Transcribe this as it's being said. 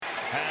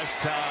Has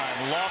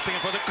time, lofting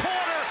it for the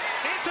corner.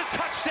 It's a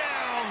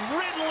touchdown.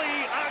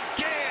 Ridley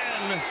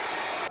again.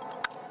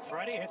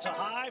 Freddie hits a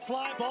high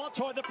fly ball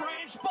toward the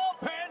Braves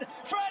bullpen.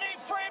 Freddie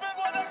Freeman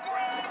with a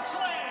grand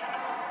slam.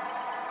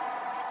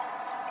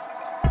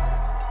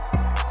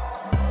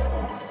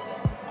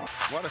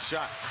 What a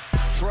shot.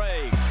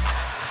 Trey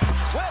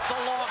with the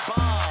long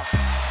ball.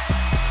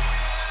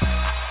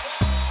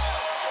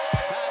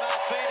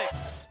 Timeout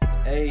Phoenix.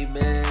 Hey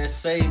man,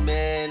 say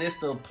man, it's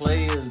the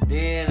Players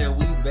Den and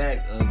we back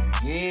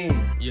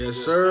again. Yes,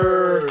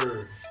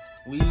 sir.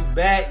 We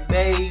back,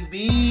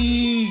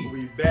 baby.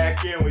 We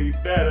back in, we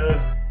better.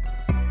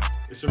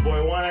 It's your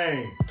boy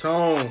Wayne.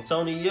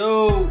 Tony,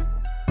 yo.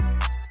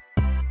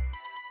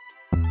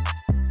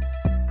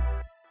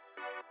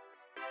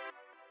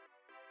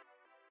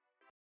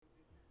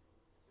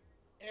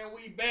 And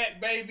we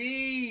back,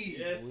 baby.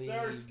 Yes, We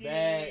sir.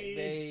 back,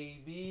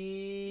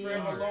 baby.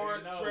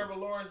 Trevor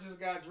Lawrence just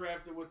got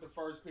drafted with the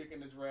first pick in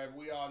the draft.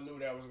 We all knew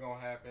that was gonna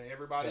happen.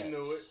 Everybody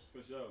knew it.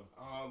 For sure.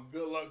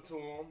 Good luck to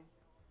him.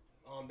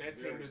 That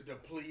team Very. is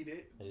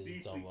depleted. Hey, you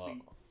Deeply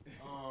talking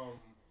about- Um,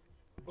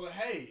 but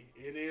hey,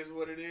 it is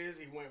what it is.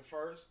 He went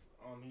first.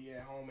 He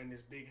at home in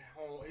this big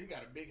home. He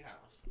got a big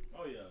house,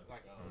 Oh, yeah.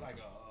 like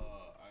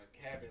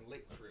a cabin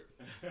lake trip.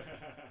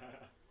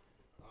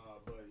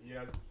 But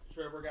yeah,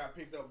 Trevor got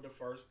picked up with the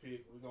first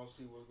pick. We're gonna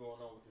see what's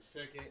going on with the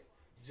second.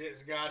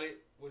 Jets got it.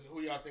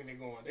 Who y'all think they're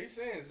going? They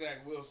saying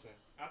Zach Wilson.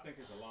 I think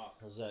it's a lock.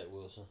 Zach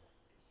Wilson.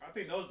 I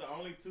think those are the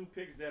only two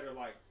picks that are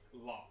like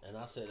locks. And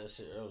I said that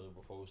shit earlier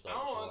before we I started.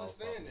 don't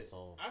understand it.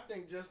 I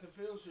think Justin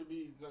Fields should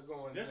be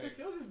going Justin next.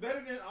 Fields is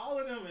better than all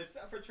of them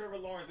except for Trevor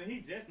Lawrence, and he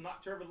just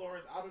knocked Trevor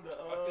Lawrence out of the.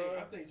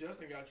 I think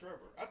Justin got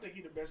Trevor. I think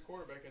he's the best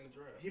quarterback in the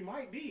draft. He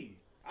might be.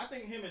 I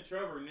think him and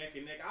Trevor neck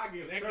and neck. I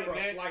give Neck Trevor and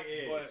a neck, slight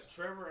edge. But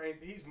Trevor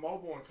he's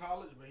mobile in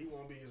college, but he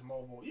won't be as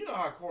mobile. You know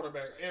how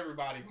quarterback,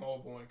 everybody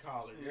mobile in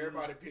college. Mhm.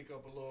 Everybody pick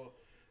up a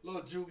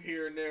little juke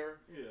here and there.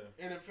 Yeah.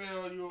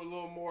 NFL, you're a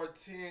little more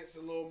tense, a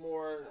little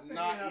more think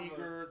not he have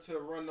eager to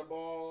run the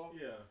ball.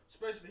 Yeah.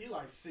 Especially he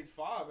like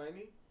 6'5", ain't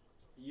he?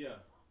 Yeah.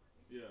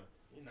 Yeah.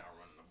 He's not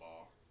running the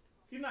ball.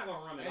 He's not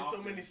gonna run it. Ain't so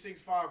often. many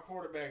 6'5"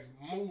 quarterbacks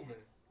moving.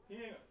 He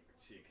ain't.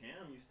 Shit,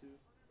 Cam used to,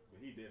 but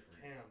he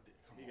different. Cam,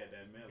 come He on. got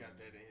that He melon. got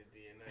that in his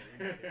DNA.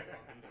 We ain't gonna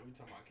do that. We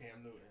talking about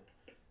Cam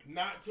Newton.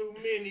 Not too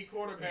many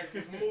quarterbacks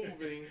is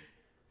moving.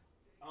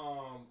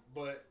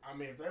 But I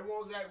mean, if they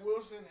want Zach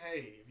Wilson,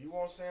 hey, if you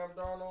want Sam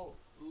Darnold,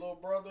 little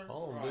brother,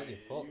 Oh, Right. big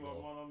as fuck, You want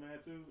though. one on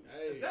that too?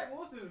 Hey. Zach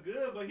Wilson is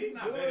good, but he's He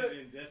not good. better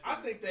than Justin. I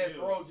think that Fields.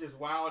 throw just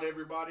wowed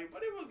everybody.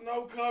 But it was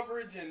no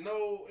coverage and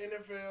no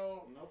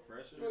NFL. No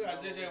pressure. You got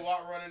no- J.J.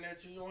 Watt running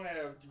at you. You don't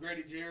have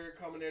Grady Jarrett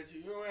coming at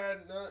you. You don't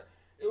have none.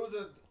 It was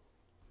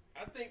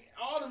I think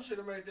all of them should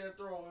have made that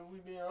throw. If we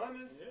being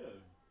honest. Yeah.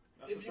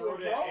 That's If a you throw a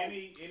that pro?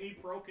 any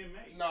pro can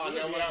make. No, Should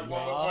no. be What I able- No.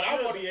 want,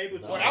 should what be able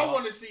to. what I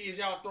want to see is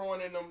y'all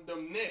throwing in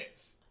them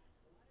nets.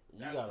 You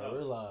That's gotta tough.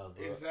 realize,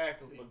 bro.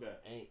 Exactly. What's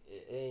that?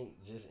 It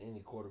ain't just any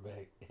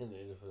quarterback in the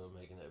NFL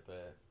making that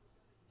pass.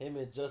 Him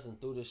and Justin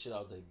threw this shit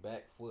out their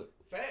back foot.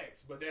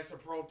 Facts, but that's a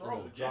pro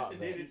throw. Yeah. Justin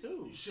back. did it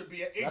too. You should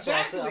be what I said.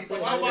 exactly. I But said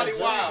nobody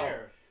Justin wild.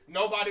 there.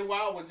 Nobody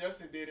wild when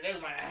Justin did it. They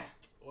was like,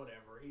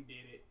 whatever, he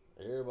did it.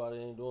 Everybody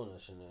ain't doing that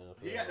shit in the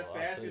NFL. He got the I'll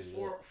tell fastest you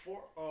that.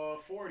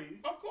 40,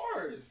 Of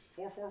course,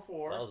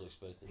 4.44, I was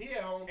expecting. he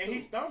at home too. and he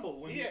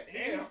stumbled when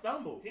he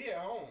stumbled. He at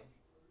home.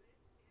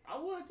 I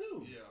would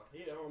too. Yeah,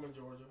 he at home in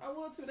Georgia. I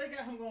would too. They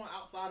got him going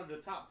outside of the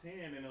top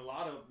 10 in a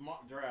lot of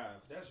mock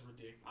drafts. That's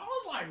ridiculous. I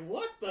was like,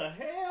 what the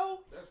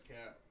hell? That's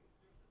cap.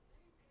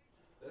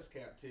 That's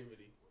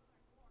captivity.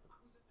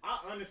 I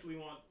honestly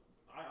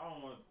I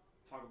don't want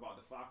to talk about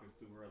the Falcons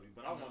too early,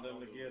 but I No, want them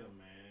to don't do get it. him,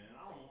 man.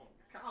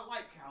 I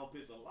like Kyle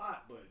Pitts a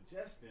lot, but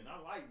Justin,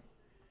 I like.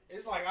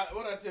 It's like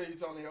what I tell you,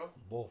 Tonyo.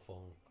 Both of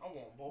them. I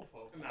want both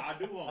of them. Nah, I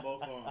do want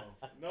both of them.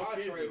 No I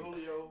kissing. trade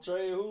Julio.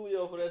 Trade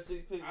Julio for that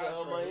 6 pick I out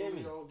of trade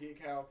Miami. Julio.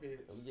 Get Kyle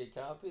Pitts. And we get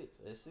Kyle Pitts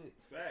at 6.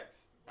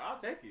 Facts. I'll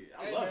take it.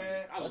 I Hey, love man,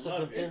 it. I that's a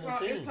love it.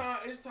 contender.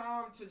 It's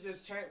time to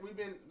just change.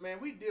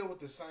 We deal with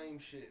the same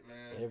shit,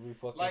 man. Every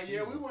fucking Like, season.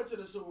 yeah, we went to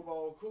the Super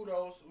Bowl.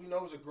 Kudos. We know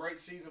it was a great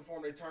season for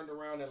them. They turned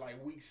around at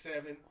like week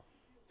 7.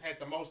 Had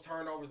the most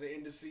turnovers to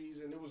end the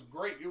season. It was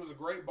great. It was a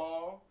great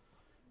ball.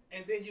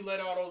 And then you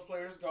let all those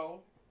players go.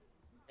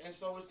 And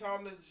so it's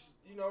time to,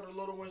 the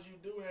little ones you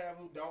do have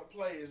who don't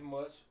play as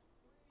much.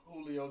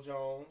 Julio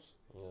Jones.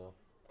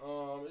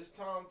 Yeah. It's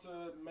time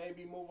to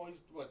maybe move on.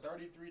 He's,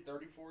 33,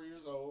 34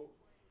 years old.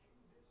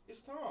 It's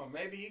time.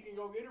 Maybe he can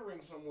go get a ring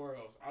somewhere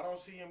else. I don't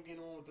see him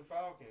getting one with the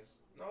Falcons.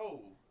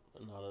 No.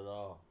 Not at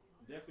all.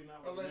 Definitely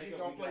not. with the Unless he's makeup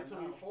going to we play got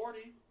till now. he's 40.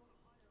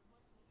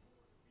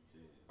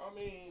 I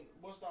mean,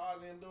 what's the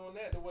odds of him doing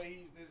that? The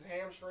way this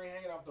hamstring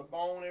hanging off the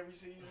bone every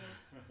season.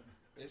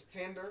 It's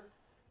tender.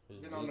 His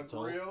Been on the big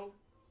toe. grill.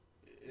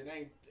 It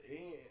ain't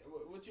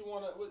what you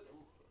want to.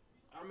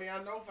 I mean,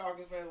 I know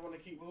Falcons fans want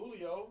to keep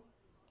Julio.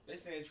 They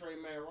saying trade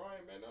Matt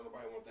Ryan. Man,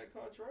 nobody want that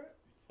contract.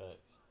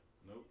 Facts.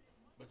 Nope.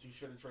 But you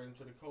should have traded him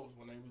to the Colts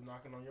when they was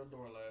knocking on your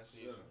door last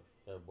season.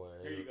 That boy.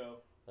 Here you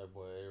go. That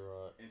boy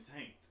A-Rod. And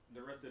tanked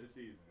the rest of the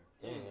season.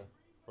 Damn.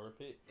 per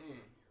pick.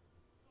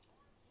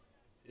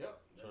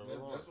 Yep, Trevor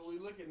that's Lawrence. what we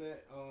looking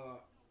at.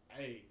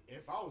 Hey,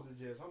 if I was the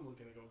Jets, I'm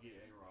looking to go get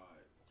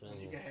A-Rod.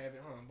 You can have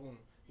it, boom.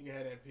 You can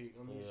have that pick.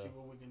 Let me see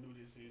what we can do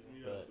this season.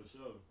 Yeah, for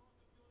sure.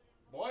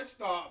 Boy,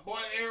 stop. Boy,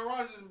 Aaron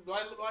Rodgers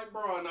look like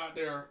Braun out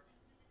there.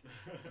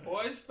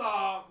 Boy,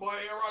 stop. Boy,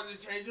 Aaron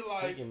Rodgers change your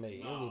life. He can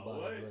make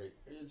anybody great.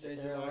 He'll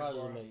change your Aaron life,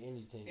 Rodgers bro. make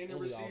any team. Any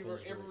receiver,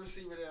 every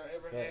receiver that I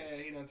ever had,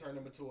 he done turned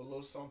him into a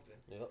little something.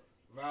 Yep.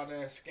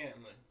 Valdez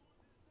Scantling.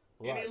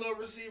 Right. Any little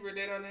receiver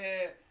they done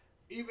had,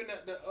 even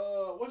the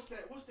what's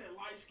that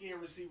light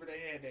skinned receiver they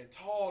had, that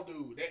tall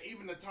dude, that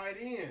even the tight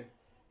end,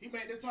 he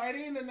made the tight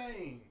end the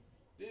name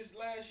this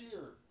last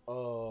year.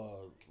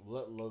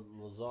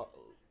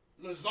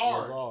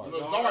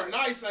 Lazard,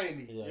 nice,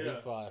 ain't he? Yeah, he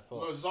 5'4".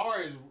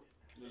 Lazard is,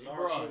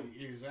 bro,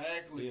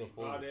 exactly.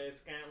 Valdez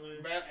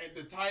Scantling.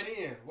 The tight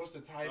end, what's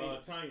the tight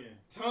end?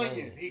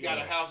 Tunyon. He got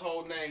a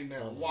household name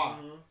now. Tunyon. Why?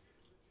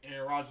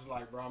 Aaron Rodgers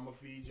like, bro, I'm gonna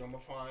feed you, I'm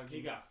gonna find you.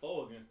 He got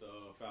 4 against the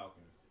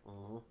Falcons.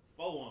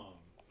 4 on him.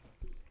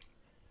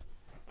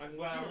 I'm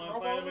glad I'm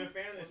not playing him in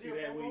fantasy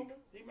that week.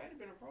 He might have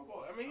been a Pro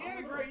Bowl. I mean, he had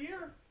a great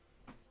year.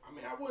 I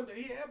mean,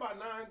 he had about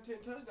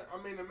 9-10 touchdowns.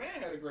 I mean, the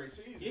man had a great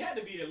season. He had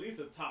to be at least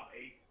a top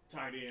 8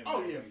 tight end.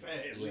 Oh, yeah, season,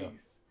 fast. at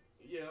least.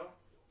 Yeah.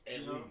 At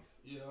least.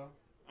 Yeah.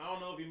 I don't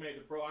know if he made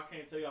the pro. I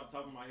can't tell you off the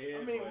top of my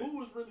head. I mean, who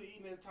was really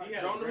eating that tight?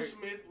 Jonnu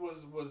Smith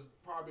was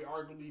probably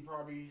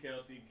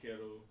Kelsey,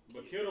 Kittle.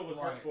 But Kittle was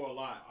hurt for a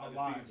lot of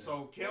the season.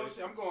 So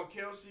Kelsey, I'm going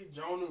Kelsey,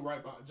 Jonnu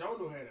right behind.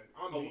 Jonnu had it.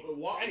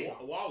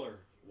 Waller.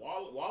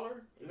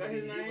 Waller? Is that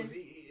his name?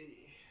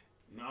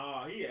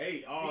 Nah, he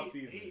ate all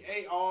season. He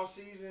ate all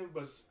season,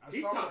 but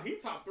he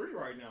top 3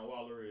 right now.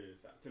 Waller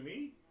is, to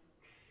me.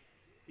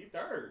 He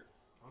 3rd.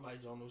 I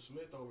like Jonnu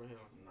Smith over him.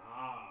 Nah,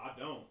 I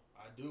don't.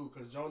 I do,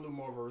 because Jonnu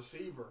more of a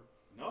receiver.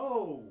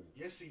 No.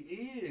 Yes, he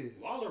is.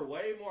 Waller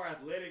way more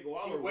athletic.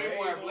 Waller He's way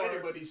more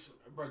athletic,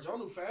 but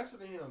Jonnu faster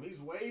than him.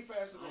 He's way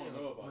faster than him. I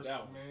don't know about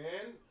that one.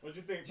 Man. What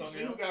you think, You Tony?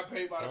 see who got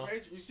paid by the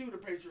Patriots? You see who the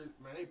Patriots,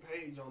 man, they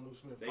paid Jonnu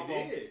Smith. They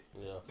did.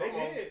 Yeah. They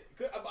did.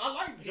 I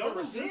like Jonnu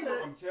receiver.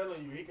 good. I'm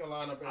telling you, he can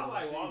line up as I a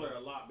like receiver. Waller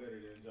a lot better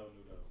than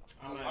Jonnu, though.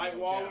 I like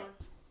Waller.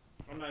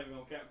 I'm not even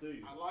gonna cap to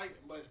you. I like,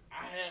 but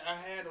I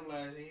had him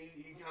last year.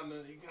 He kind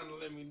of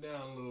let me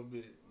down a little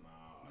bit.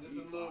 Nah, just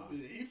a little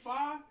bit. He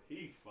 5.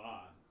 He 5.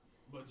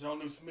 But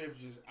Jonnu Smith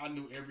I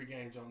knew every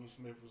game Jonnu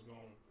Smith was going.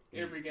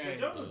 Every game.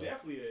 But Jonnu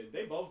definitely.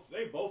 They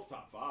both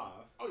top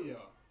 5. Oh yeah,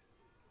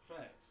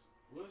 facts.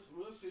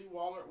 We'll see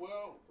Waller.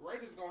 Well,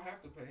 Raiders gonna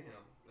have to pay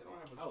him. They don't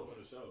have a choice. Oh,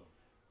 for sure.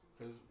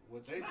 Because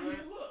what they I mean,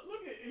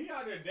 look at he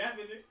out there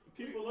dapping it.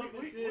 People up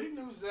and shit. We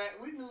knew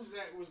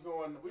Zach was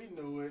going. We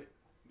knew it.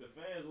 The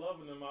fans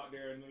loving them out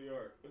there in New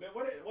York. But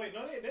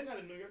they're not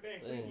in New York. They're in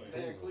Cleveland.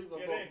 They're in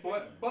Cleveland. Yeah, they're in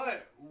Cleveland.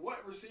 But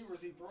what receiver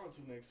is he throwing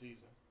to next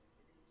season?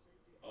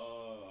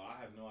 I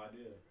have no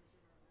idea.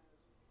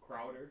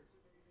 Crowder.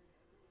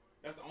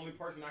 That's the only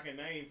person I can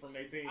name from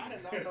their team. I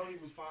did not know he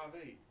was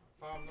 5'8",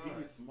 5'9".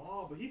 He's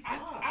small, but he's 5.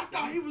 I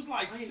thought he was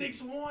like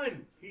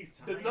 6'1". He's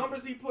tiny. The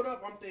numbers he put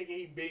up, I'm thinking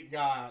he big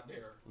guy out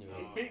there. Yeah.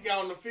 He big guy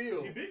on the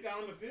field. He big guy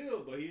on the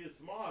field, but he is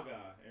small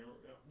guy. And,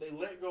 they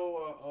let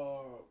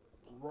go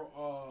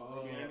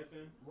Robbie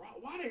Anderson.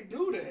 Why they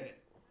do that?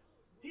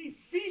 He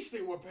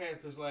feasted with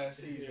Panthers last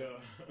season.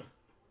 Yeah.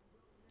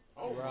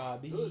 Oh,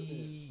 Robbie.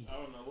 Goodness. I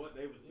don't know what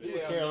they was He doing.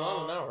 with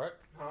Carolina now, right?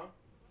 Huh?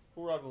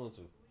 Who Robbie went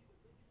to?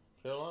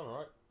 Carolina,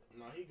 right?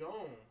 No, he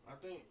gone. I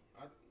think.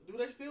 Do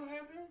they still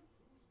have him?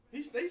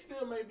 They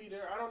still may be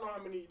there. I don't know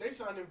how many. They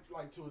signed him for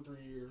like 2 or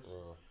 3 years.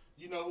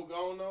 You know who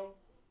gone though?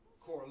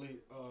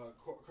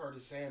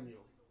 Curtis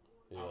Samuel.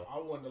 Yeah. I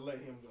wanted to let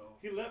him go.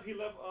 He left.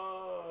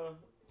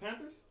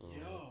 Panthers.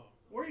 Yeah.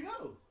 Where'd he go?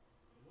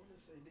 I want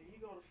to say, did he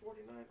go to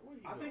 49? Where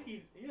he I go? think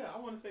he. Yeah, I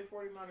want to say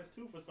 49ers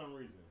too for some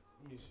reason.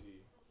 Let me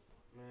see.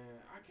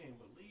 Man, I can't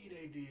believe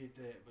they did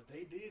that, but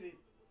they did it.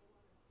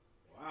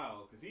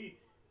 Wow, cause he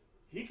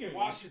can.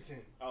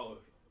 Washington. Oh,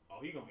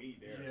 he gonna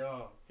eat there.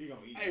 Yeah. He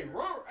gonna eat. Hey, there.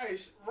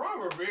 Ron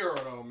Rivera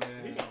though,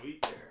 man. He gonna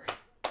eat there.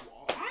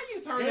 How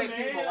you turn that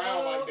team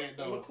around like that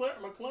though?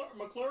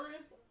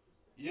 McLaurin.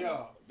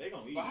 Yeah. They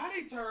gonna eat. But how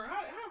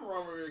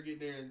Ron Rivera get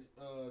there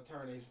and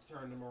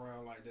turn them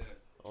around like that?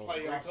 Oh,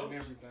 Playoffs and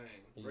everything.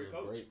 He's Great a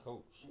coach. great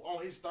coach.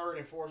 On his 3rd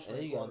and 4th And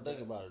string. you gotta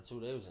think about it too.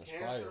 They was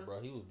inspired, Cancer? bro.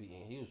 He was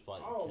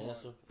fighting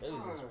cancer. They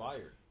was God.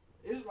 inspired.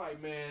 It's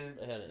like, man,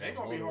 They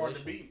gonna be hard to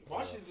motivation. beat.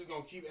 Washington's just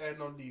gonna keep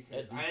adding on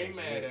defense. That I ain't defense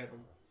mad lit. at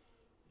them.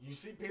 You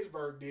see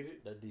Pittsburgh did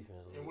it. That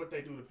defense lit. And what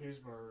they do to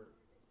Pittsburgh.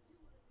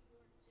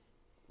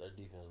 That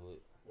defense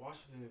lit.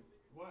 Washington,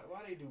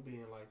 why they do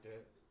being like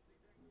that?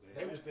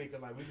 They was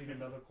thinking like we need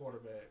another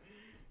quarterback.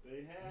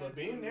 They had. But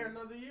being there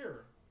another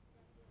year.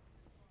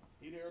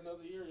 He there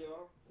another year,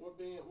 y'all. What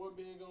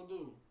being gonna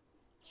do?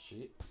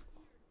 Shit.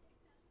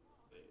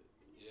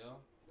 Yeah.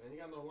 They ain't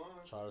got no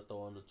line. Try to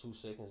throw under 2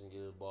 seconds and get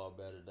his ball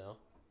batted down.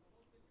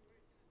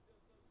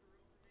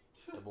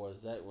 That boy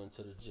Zach went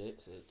to the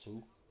Jets at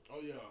 2. Oh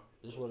yeah.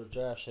 This is where the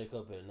draft shake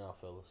up at now,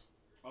 fellas.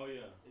 Oh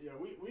yeah. Yeah,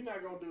 we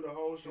not gonna do the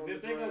whole show.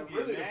 If The they gonna draft. get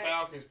Really, the Mac-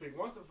 Falcons pick.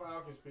 Once the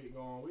Falcons pick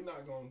going, we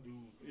not gonna do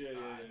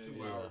Yeah.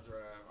 2-hour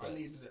draft. I Yes.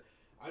 need to.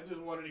 I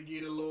just wanted to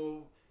get a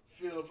little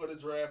feel for the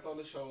draft on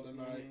the show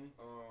tonight.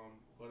 Mhm.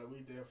 But we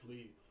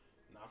definitely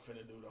not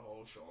finna do the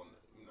whole show.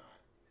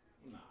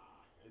 Nah.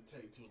 It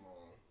take too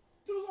long.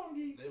 Too long,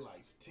 geek. They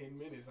like 10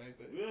 minutes, ain't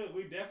they?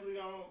 We definitely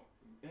gonna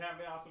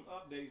have out some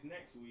updates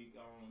next week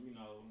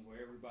on where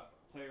every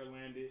player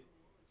landed,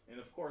 and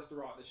of course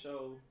throughout the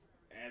show,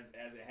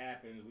 as it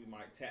happens, we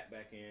might tap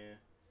back in,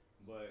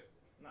 but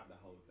not the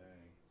whole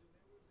thing.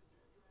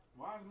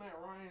 Why is Matt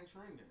Ryan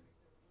trending?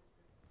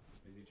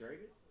 Is he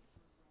traded?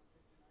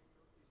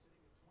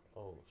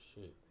 Oh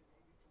shit.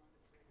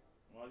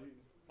 Why you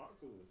talk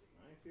to us?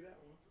 I ain't see that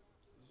one.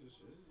 It's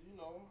just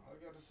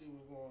I got to see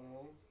what's going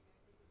on.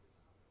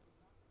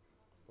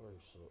 Very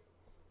shit.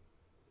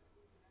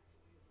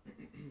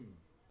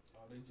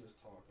 Oh, they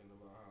just talking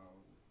about how.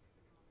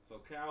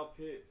 So Kyle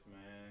Pitts,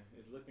 man,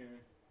 is looking.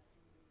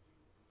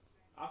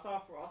 I saw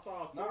a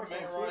source Not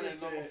Matt on Ryan Twitter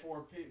at number said,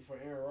 4 pick for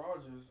Aaron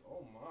Rodgers.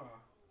 Oh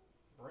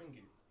my, bring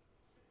it.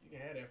 You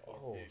can have that 4th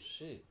Oh pick.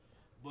 shit.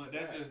 But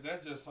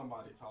that's just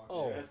somebody talking.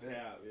 Oh. that's Cal.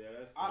 Yeah,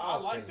 that's. I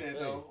was like finna that say.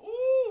 though.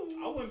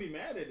 Ooh, I wouldn't be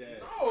mad at that.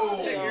 No. I'll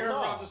take Hell Aaron no.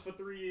 Rodgers for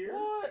 3 years.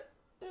 What?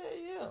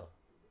 Yeah.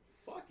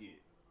 Fuck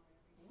it.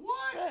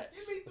 What? Facts.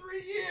 Give me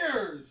 3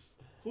 years.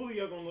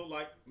 Julio gonna look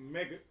like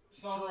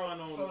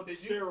Megatron on did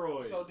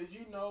steroids. So did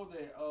you know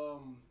that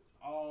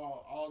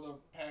all the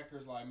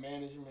Packers like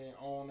management,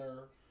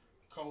 owner,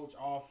 coach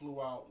all flew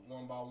out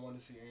one by one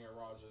to see Aaron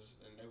Rodgers,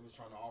 and they was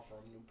trying to offer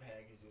him new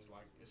packages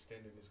like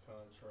extending his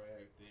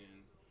contract,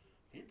 and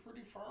he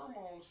pretty firm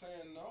on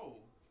saying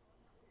no.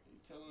 He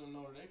telling them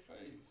no to their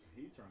face.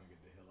 He trying to get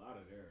the hell out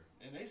of there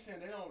And they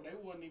said they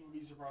wouldn't even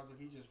be surprised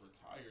if he just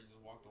retired, just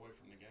walked away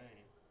from the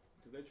game.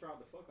 because they tried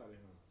the fuck out of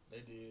him.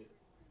 They did.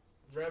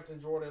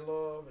 Drafting Jordan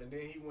Love, and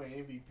then he went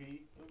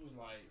MVP. It was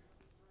like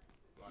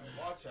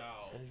watch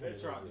out. They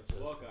tried the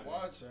fuck out of him.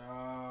 Watch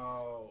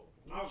out.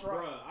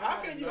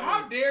 Bruh,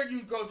 How dare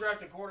you go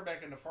draft a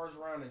quarterback in the first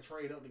round and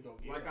trade up to go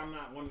get Like him? I'm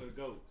not one of the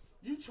goats.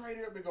 You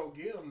traded up to go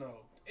get him,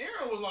 though.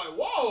 Aaron was like,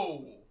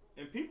 whoa.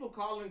 And people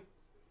calling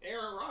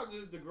Aaron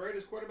Rodgers the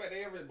greatest quarterback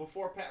they ever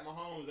before Pat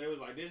Mahomes. They was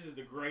like, this is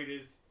the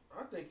greatest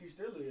I think he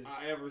still is.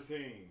 I ever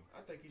seen.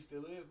 I think he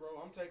still is,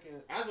 bro. I'm taking.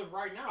 As of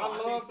right now, I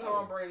love think so.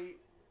 Tom Brady.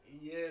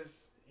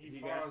 Yes, he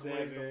got finds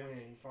ways to 7. win.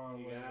 He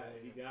finds ways to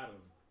He win. got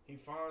him. He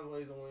finds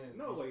ways to win.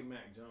 No way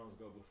Mac Jones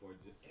go before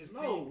His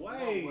No team-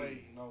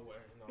 way. No way.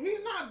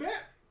 He's not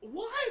bad.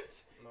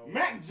 What? No way.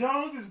 Mac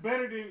Jones is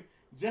better than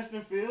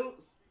Justin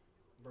Fields?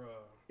 Bruh.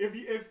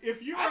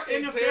 If you're I an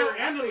think NFL Terry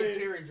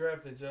analyst,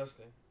 drafted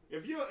Justin.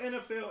 if you're an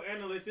NFL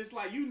analyst, it's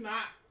like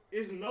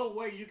there's no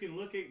way you can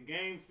look at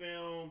game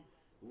film,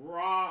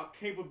 raw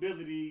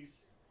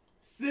capabilities,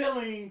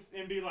 ceilings,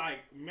 and be like,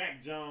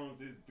 Mac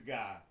Jones is the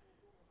guy.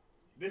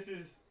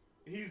 He's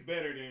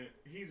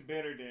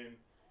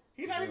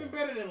not even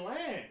better than They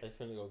Lance.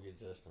 finna go get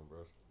Justin, bro.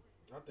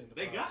 I think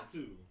They got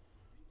to.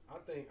 I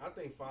think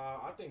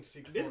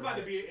 6. This about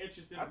to be an quarterbacks.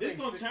 interesting. I This think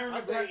gonna six- turn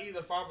I the think draft.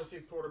 either 5 or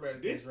 6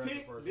 quarterbacks. This get drafted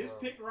pick, first this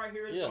round. pick right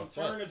here is Yeah, gonna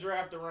turn the facts.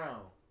 draft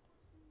around.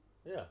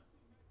 Yeah.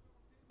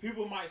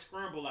 People might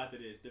scramble after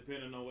this,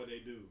 depending on what they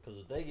do. Because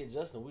if they get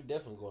Justin, we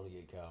definitely going to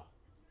get Cal.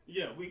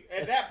 Yeah, we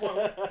at that point,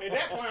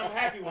 I'm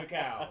happy with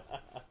Cal.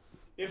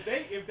 If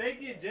they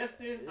get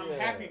Justin, I'm Yeah,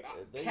 happy.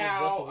 if they get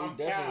Cal, Justin, we I'm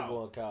definitely Cal.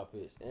 going Cal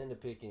Pitts and the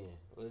pick in.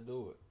 Let's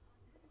do it.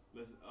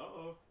 Listen,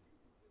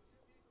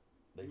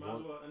 They you might as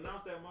going, well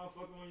announce that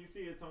motherfucker when you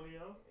see it,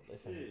 Tonyo. They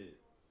finna- Shit.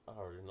 I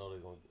already know they're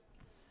going to get.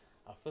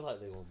 I feel like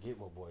they're going to get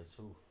my boy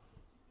too.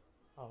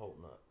 I hope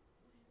not.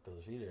 Because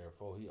if he there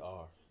for, he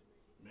ours.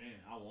 Man,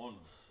 I want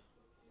him.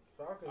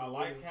 Falcons I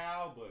like really-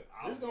 Cal, but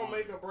This gonna want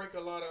make him. or break a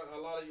lot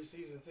of your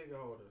season ticket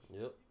holders.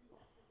 Yep.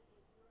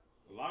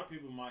 A lot of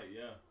people might,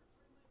 yeah.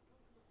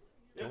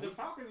 If Don't the we-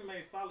 Falcons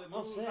made solid I'm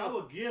moves, saying- I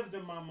would give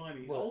them my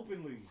money But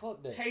openly.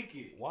 fuck that. Take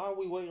it. Why are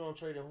we waiting on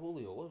trading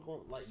Julio? What's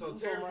going like? So do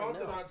Terry something right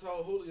Fulton, now. I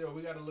told Julio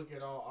we got to look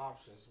at all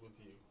options with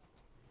you.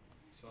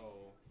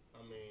 So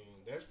I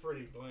mean that's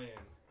pretty bland.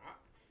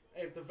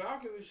 Hey, if the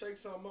Falcons shake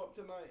something up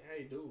tonight,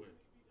 hey, do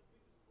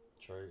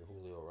it. Trade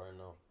Julio right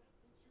now.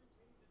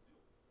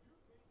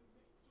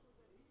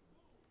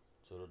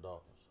 To the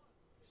Dolphins.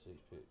 6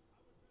 pick.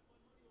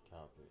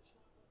 Cal Pitts.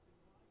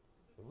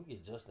 If we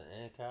get Justin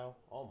and Cal,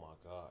 oh my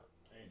God.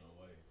 Ain't no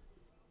way.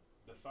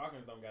 The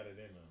Falcons don't got it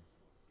in them.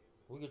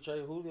 We could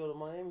trade Julio to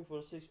Miami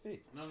for the 6th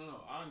pick.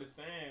 No. I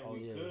understand Oh,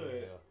 we yeah,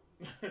 could,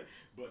 yeah.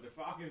 but the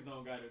Falcons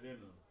don't got it in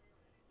them.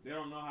 They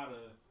don't know how to.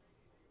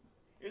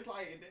 It's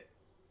like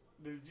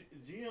the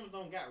GMs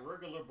don't got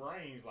regular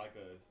brains like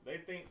us. They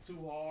think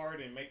too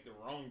hard and make the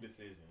wrong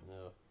decisions.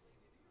 Yeah.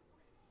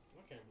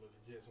 I can't believe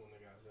the Jets when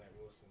they got Zach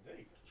Wilson.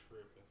 They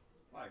tripping.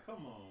 Like,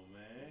 come on, They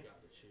man.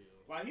 gotta chill.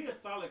 Like, he a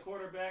solid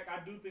quarterback.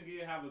 I do think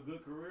he'll have a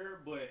good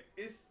career, but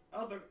it's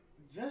other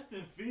Justin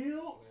Man,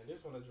 Fields.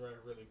 this one the draft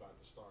really about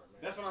to start, man.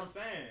 That's what I'm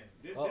saying.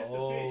 This the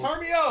Uh-oh. pick. Turn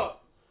me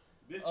up.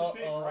 This the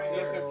pick right Uh-oh.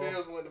 here. Justin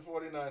Fields went to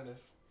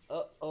 49ers.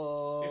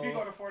 If he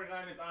go to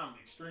 49ers, I'm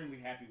extremely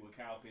happy with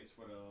Kyle Pitts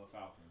for the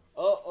Falcons.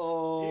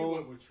 He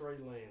went with Trey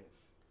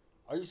Lance.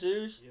 Are you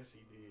serious? Yes, he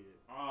did.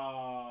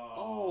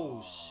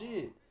 Oh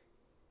shit.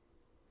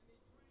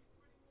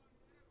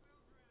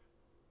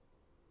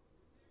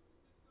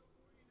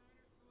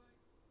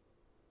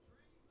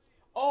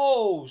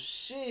 Oh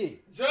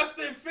shit.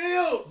 Justin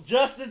Fields.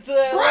 Justin to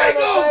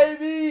Atlanta,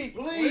 baby.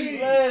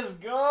 Please. Let's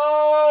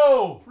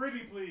go. Pretty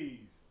please.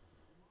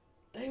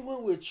 They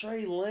went with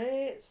Trey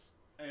Lance.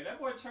 Hey, that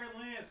boy Trey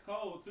Lance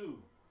cold too.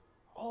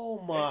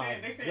 Oh my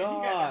They said god.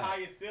 he got the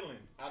highest ceiling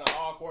out of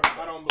all quarterbacks.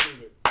 I don't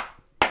believe it.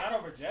 Not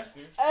over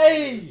Justin.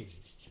 Hey,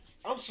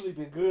 I'm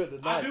sleeping good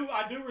tonight.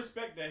 I do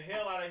respect the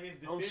hell out of his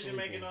decision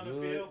making on the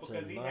sleeping field good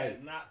because he tonight.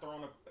 has not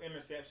thrown an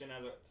interception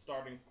as a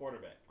starting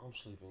quarterback. I'm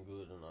sleeping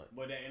good tonight.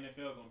 But the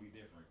NFL gonna be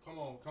different. Come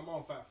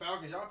on,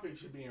 Falcons. Y'all pick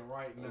should be in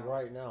right now.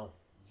 Right now.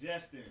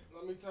 Justin,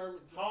 Let me turn.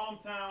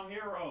 hometown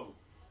hero.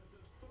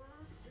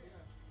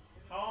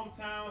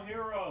 Hometown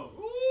hero.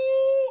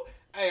 Ooh.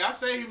 Hey, I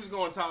say he was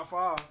going top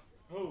 5.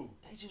 Who?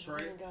 They just Trey.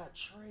 went and got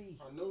Trey.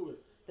 I knew it.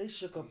 They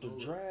shook up the Knew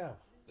it.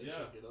 draft. They Yeah.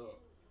 shook it up.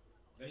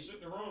 They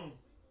shook the room.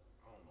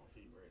 I don't know if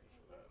he ready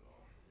for that.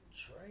 Though.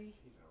 Trey.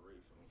 He not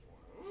ready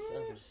for San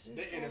them. Francisco.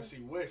 The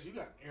NFC West. You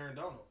got Aaron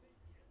Donald.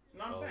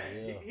 No, I'm Oh,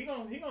 saying yeah.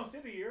 he gonna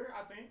sit a year,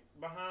 I think,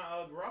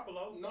 behind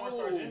Garoppolo. No, Or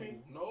start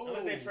Jimmy. no.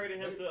 Unless they traded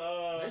him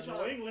to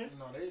New England.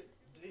 No,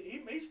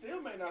 he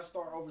still may not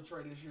start over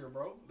Trey this year,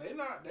 bro. They don't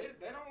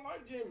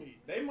like Jimmy.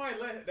 They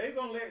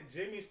gonna let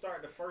Jimmy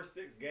start the first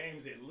 6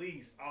 games at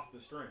least off the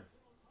strength.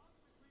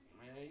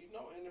 Man, you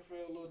know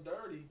NFL a little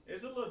dirty.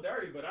 It's a little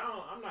dirty, but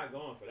I'm not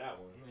going for that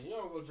one. Man, you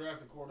don't go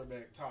draft a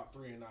quarterback top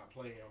 3 and not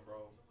play him,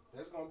 bro.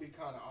 That's gonna be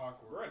kind of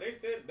awkward. Bro, they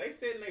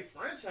setting their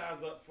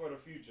franchise up for the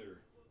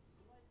future.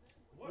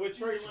 What With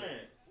Trey future?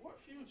 Lance. What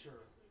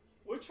future?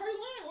 With Trey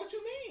Lance, what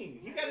you mean?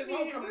 He got his They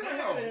whole need him career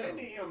now. ahead of They him.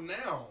 need him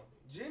now.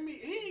 Jimmy,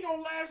 he ain't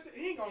gonna last.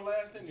 He ain't gonna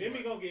last anyway.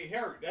 Jimmy gonna get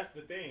hurt. That's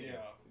the thing.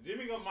 Yeah.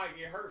 Jimmy might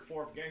get hurt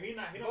 4th game. He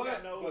don't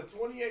got no. But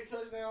 28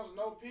 touchdowns,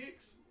 no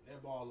picks.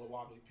 That ball a little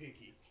wobbly,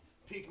 picky.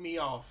 Pick me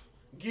off.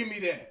 Give me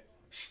that.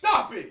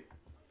 Stop it.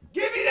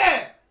 Give me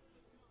that.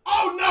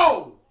 Oh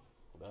no.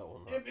 That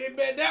one.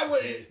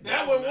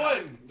 That one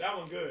wasn't. That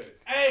one good.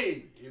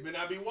 Hey, it better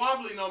not be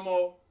wobbly no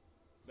more.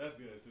 That's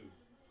good too.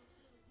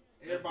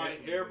 Everybody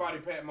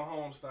Pat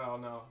Mahomes style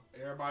now.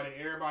 Everybody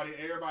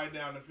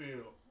down the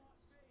field.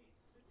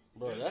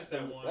 Bro, It's that's just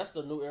that the one. that's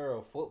the new era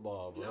of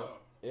football, bro.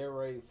 Yeah. Air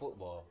raid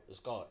football. It's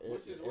called air,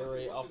 What's his air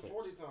raid 40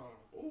 offense. time?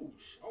 Oh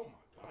my God.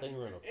 I think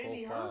we're in a And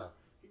he 4-5. hurt.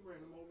 He ran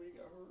him over. He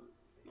got hurt.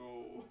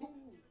 No.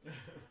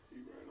 He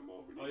ran him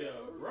over. Oh yeah,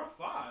 rough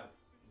 5.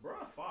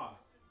 Bruh 5.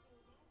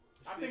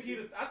 I think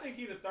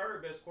he the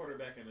 3rd best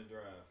quarterback in the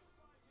draft.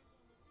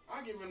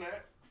 I give him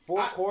that. 4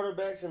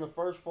 quarterbacks in the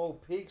first 4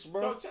 picks,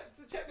 bro. So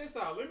check this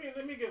out.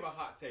 Let me give a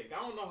hot take. I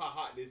don't know how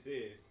hot this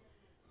is.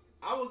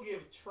 I will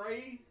give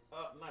Trey,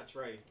 not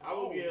Trey. I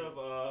will Oh.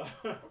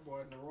 give That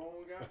boy the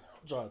wrong guy.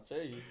 I'm trying to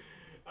tell you.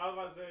 I was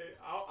about to say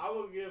I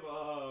will give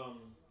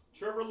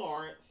Trevor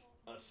Lawrence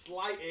a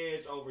slight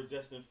edge over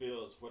Justin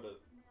Fields for the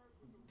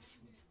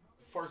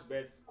first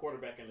best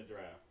quarterback in the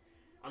draft.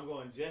 I'm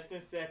going Justin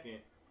 2nd.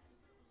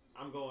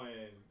 I'm going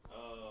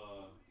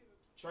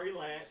Trey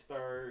Lance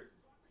 3rd.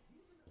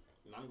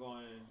 And I'm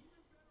going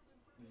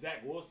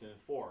Zach Wilson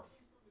 4th.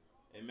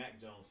 And Mac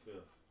Jones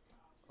 5th.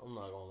 I'm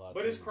not gonna lie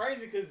But to it's you.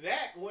 crazy because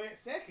Zach went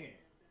 2nd.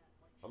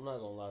 I'm not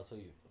gonna lie to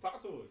you.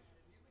 Talk to us.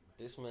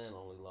 This man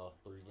only lost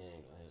 3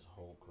 games in his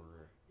whole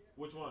career,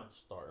 Which one?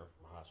 starting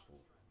from high school.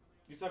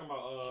 You talking about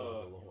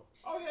Trevor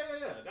Lawrence. Oh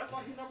yeah. That's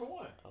why he's number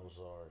 1. I'm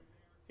sorry.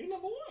 He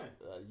number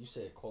 1. You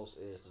said close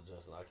edge to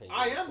Justin. I can't.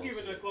 I give him am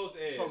giving edge. a close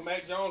edge. So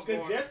Mac Jones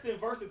because going. Justin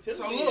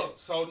versatility. So look.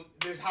 So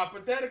this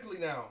hypothetically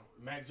now,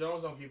 Mac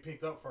Jones don't get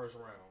picked up first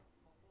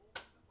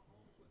round.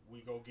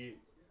 We go get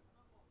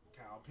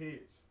Kyle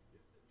Pitts.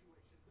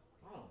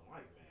 I don't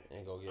like Mac.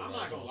 And go get I'm Mac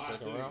not gonna Jones lie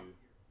to second round.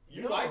 you.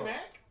 You Yeah. like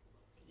Mac?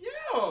 Yeah.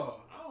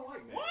 I don't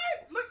like Mac.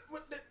 What? Look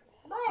what the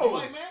You bro.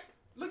 like Mac?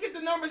 Look at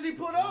the numbers he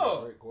put He's a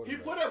up. great He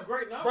quarterback. put up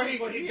great numbers.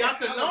 Bro, but he got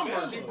the at numbers.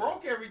 Alabama. He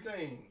broke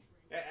everything.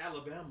 At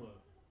Alabama.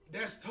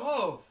 That's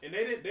tough. And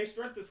they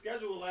strength of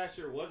schedule last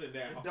year wasn't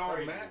that It don't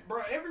crazy. matter,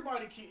 bro.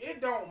 Everybody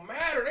it don't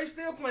matter. They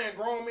still playing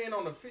grown men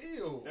on the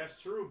field.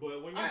 That's true,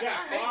 but when you I got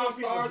hate 5 when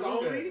people stars do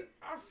only, that.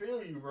 I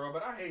feel you, bro,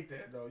 but I hate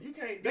that though. You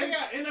can't. they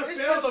got it's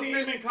still NFL a team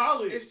phys- in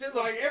college. It's still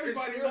like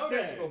everybody it's still know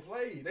physical that.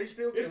 play. They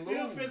still can It's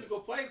still lose. physical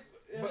play.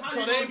 But, How so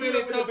you they gonna ain't do been that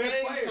in with tough the best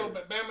games. So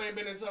players? Bama ain't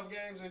been in tough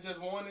games and just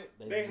won it.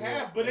 They blew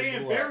have, out- but they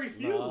in blew very out.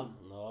 few.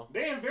 No.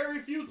 They in very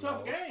few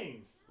tough No.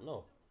 games.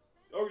 No.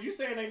 Or you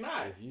saying they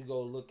not? If you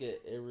go look at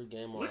every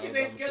game on Look at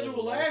their Alabama schedule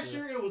State last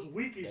year. It was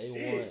weak as they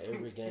shit. won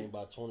every game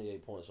by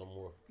 28 points or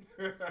more.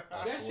 I That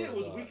swear shit to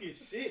was God. weak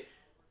as shit.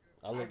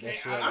 I looked that can't-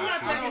 shit. I'm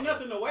not up. taking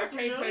nothing away I from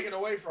can't them. take it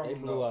away from They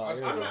them. blew though. out I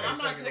still everybody. I'm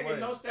not can't take it taking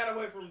no away. stat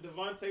away from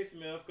Devontae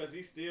Smith because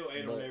he still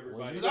ate But on when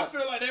everybody. you Because I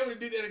feel like they would have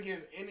did that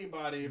against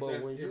anybody. If But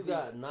that's, when if you we-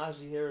 got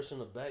Najee Harris in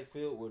the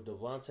backfield with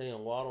Devontae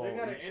and Waddle They on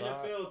got an each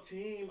side, NFL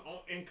team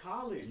in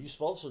college. you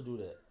supposed to do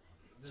that.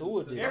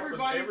 Tua did.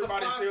 Everybody's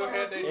Everybody a still five-star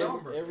had their recruit.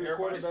 numbers. every Everybody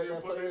quarterback still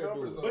that put their player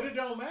numbers do it. up. But it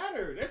don't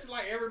matter. That's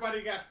like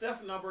everybody got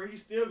Steph's number.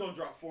 He's still gonna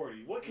drop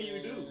 40. What can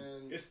you do?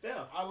 Man, It's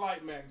Steph. I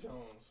like Mac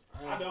Jones.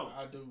 I don't.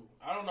 I do.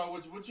 I don't know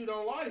what you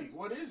don't like.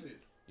 What is it?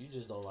 You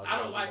just don't like. I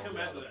don't guys like who him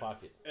go as out of a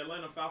pocket.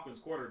 Atlanta Falcons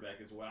quarterback.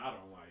 Is what I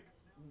don't like.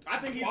 I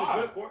think he's Why?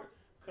 a good quarterback.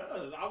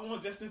 Cause I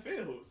want Justin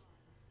Fields.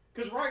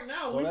 Cause right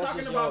now So we that's talking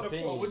just about your the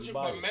opinion. four. But you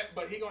biased.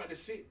 but he gonna have to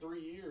sit 3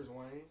 years,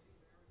 Wayne.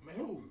 Man,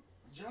 Who?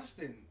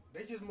 Justin.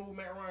 They just moved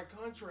Matt Ryan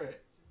contract.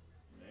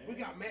 Man, We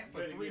got Matt for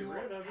better 3 get more.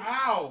 rid of him.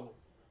 How?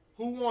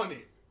 Who won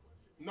it?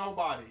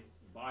 Nobody.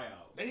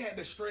 Buyout. They had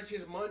to stretch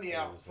his money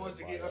out for us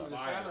to get under the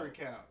Buyout. salary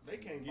cap. They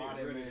can't buy Get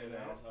that rid man of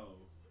that now. asshole.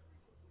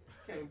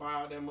 Can't buy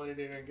out that money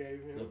they done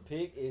gave The him.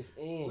 pick is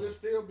in. We'll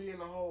still be in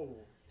the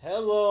hole.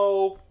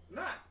 Hello.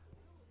 Not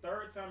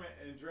third time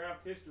in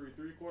draft history,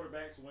 3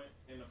 quarterbacks went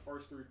in the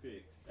first 3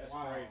 picks. That's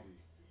Wow. crazy.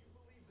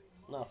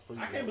 Not for you.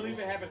 I can't believe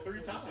it happened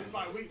 3 times. It's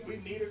like we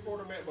need a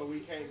quarterback, but we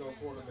can't go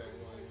quarterback.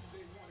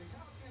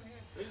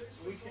 Wayne.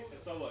 We can't,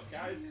 so look,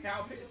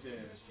 Kyle Pitts then.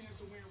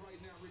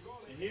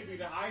 And he'd be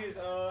the highest,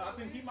 I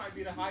think he might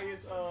be the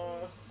highest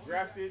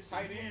drafted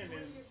tight end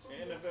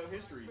in NFL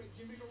history.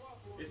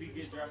 If he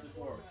gets drafted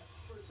for it.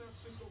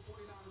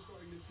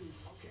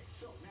 Okay,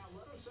 so now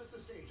let us set the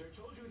stage. I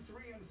told you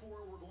 3 and 4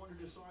 were going to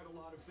decide a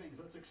lot of things.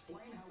 Let's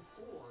explain how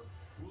 4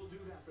 will do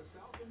that. The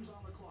Falcons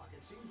on the clock.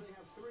 It seems they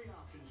have 3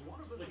 options. One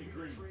of them Look would at be to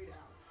Green. trade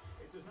out.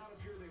 It does not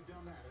appear they've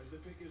done that as the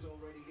pick is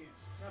already in.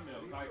 Not Mel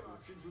The other Kiper.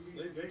 options would be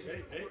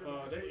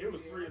It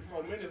was 3 or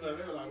 4 minutes left.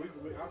 They were like,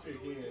 I'll pick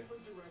in.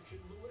 different direction.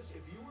 Lewis,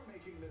 if you were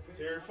making the pick,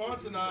 Terry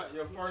Fontenot,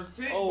 your first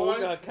pick, Oh, boy.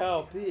 we got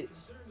Kyle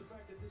Pitts.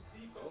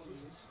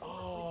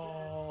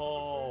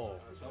 Oh,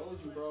 I told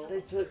you, bro.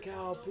 they took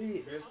Kyle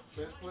Pitts.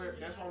 Best player.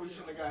 That's why we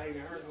shouldn't have got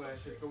Hayden Hurst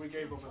last year, because we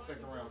gave up a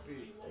second round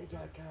pick. They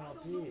got Kyle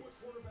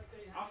Pitts.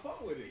 I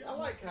fuck with it. I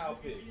like Kyle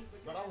Pitts,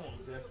 but I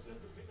want Justin.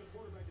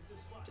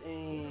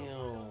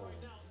 Damn.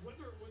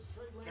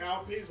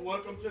 Kyle Pitts,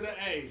 welcome to the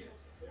A.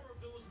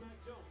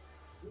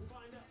 But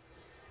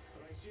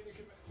I see the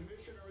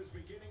commissioner is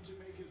beginning to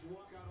make his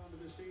walk out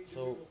onto the stage. So,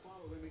 and we will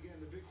follow him again.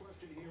 The big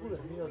question here Who the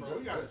is hell? Bro,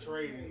 we got to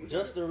trade him.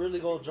 Justin really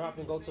gonna drop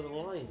and go to the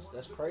Lions?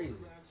 That's crazy.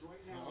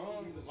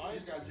 The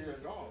Lions got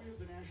Jared Goff.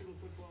 the National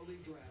Football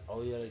League draft.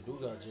 Oh yeah, they do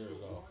got Jared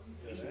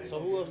Goff. So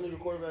who else need a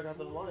quarterback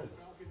after the Lions?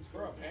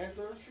 Bro,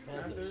 Panthers.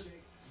 Panthers.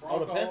 Oh,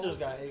 the Panthers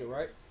got 8,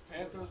 right?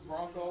 Panthers,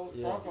 Broncos.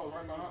 Yeah. Broncos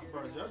right behind.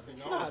 Bro, Justin,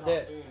 It's not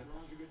that.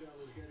 Roger Goodell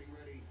is getting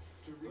ready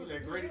to Look at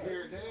that Grady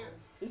Jared Dad.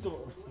 He's a,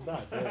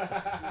 not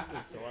that.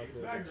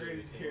 He's Not great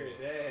as Jared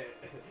Dad.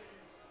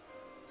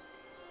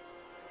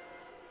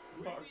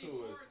 Talk to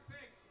us. First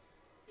pick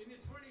in the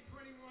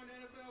 2021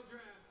 NFL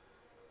Draft,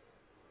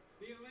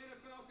 the Atlanta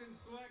Falcons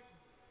select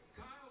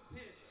Kyle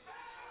Pitts.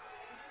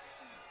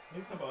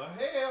 He talking about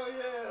hell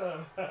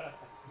yeah. That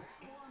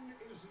one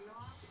is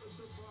not a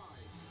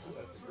surprise.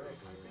 However,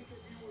 I think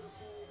if you were to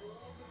poll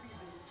all of the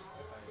people who talk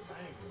about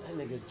the That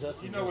nigga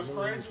Justin You know what's just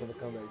knew he was crazy? gonna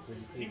come back to the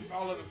He city.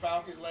 followed the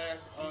Falcons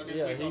last this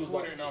Yeah, week he on was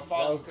Twitter and that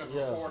unfollowed was- because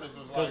yeah, reporters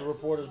was Because like,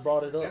 reporters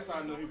brought it up, that's how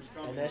I knew he was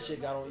coming. and that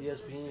shit got on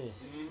ESPN.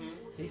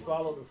 He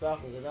followed the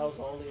Falcons, and that was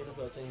the only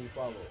NFL team he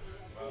followed.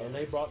 And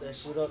they brought that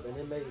shit up, and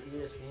it made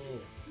ESPN.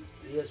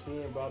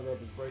 ESPN brought it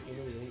up as breaking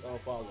news, and he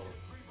unfollowed him.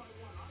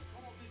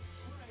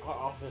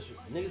 Our offense,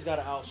 niggas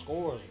gotta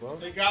outscore us, bro.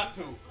 They got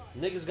to.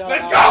 Niggas gotta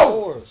Let's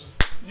outscore go! us.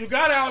 You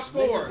got to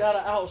outscore. Niggas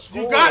gotta outscore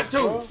You got us, to.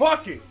 bro.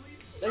 Fuck it.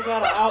 They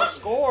gotta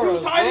outscore Two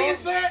us, tight bro. end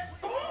set.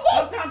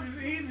 Sometimes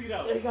it's easy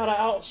though. They gotta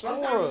outscore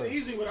Sometimes us. it's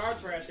easy with our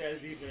trash ass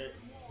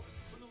defense.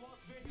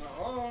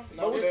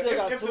 But we still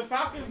got If two. the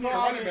Falcons No, get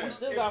running on back. We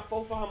still got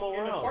 4-5 more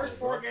in rounds. the first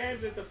 4 bro.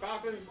 games, if the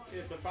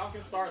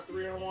Falcons start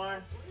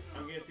 3-1,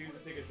 I'm getting season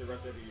tickets the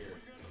rest of the year.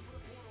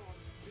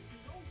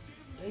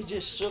 They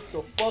just shook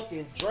the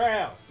fucking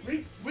draft.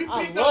 We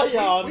I picked love up,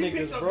 y'all we niggas,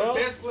 picked up bro. the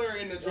best player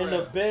in the draft. And Yeah.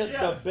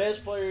 the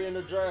best player in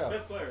the draft.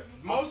 Best player.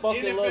 Most I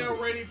fucking love NFL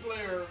it. ready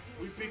player,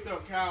 we picked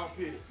up Kyle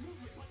Pitts.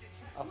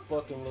 I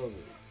fucking love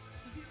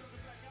it.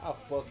 I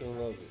fucking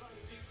love it.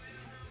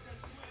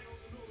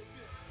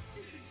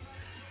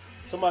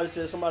 Somebody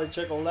said somebody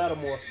check on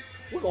Lattimore.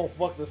 We're gonna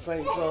fuck the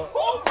Saints up.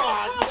 Oh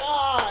my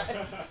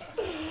god!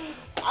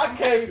 I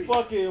can't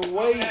fucking I'm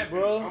wait, happy.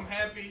 bro. I'm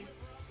happy.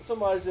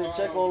 Somebody said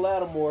check on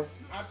Lattimore.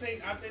 I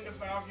think the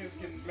Falcons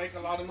can make a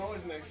lot of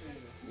noise next season.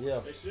 Yeah,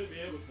 They should be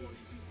able to.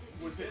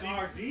 With the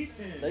Our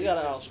defense. they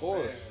gotta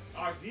outscore us.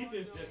 Our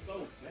defense just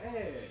so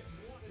bad.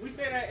 We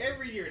say that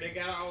every year. They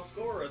gotta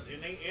outscore us,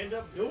 and they end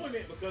up doing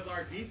it because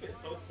our defense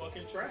so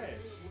fucking trash.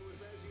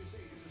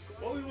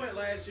 What we went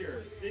last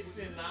year,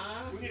 6-9.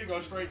 We need to go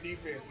straight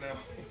defense now.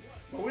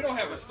 But we don't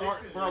have a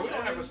start, bro. We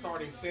don't have a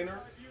starting center.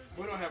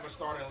 We don't have a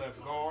starting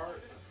left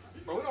guard.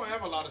 Bro, we don't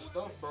have a lot of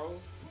stuff, bro.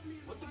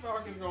 What the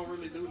Falcons gonna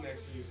really do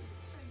next season?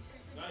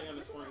 Now you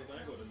gotta sprain his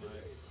ankle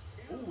tonight.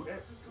 Ooh,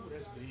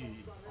 that's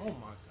big. Oh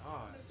my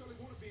god.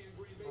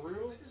 For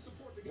real?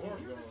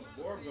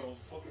 Borg gonna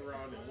fuck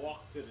around and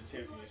walk to the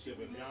championship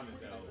if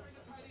Giannis out.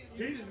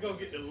 He's just gonna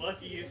get the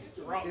luckiest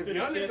route If to the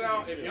Giannis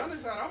out,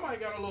 championship. I might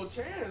got a little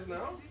chance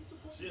now.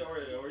 Shit, or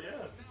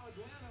yeah.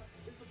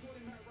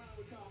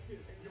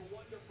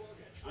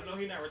 I know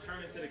he's not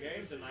returning to the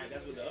game tonight.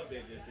 That's what the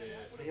update just said.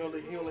 He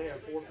only had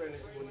 4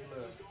 fantasy when he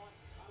left.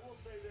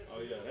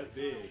 Oh yeah, that's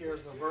big.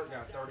 Karis LeVert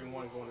got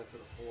 31 going into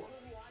the 4th.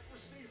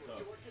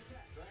 Tough.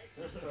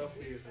 That's tough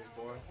business,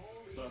 boy.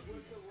 Tough.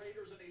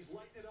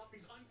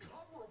 He's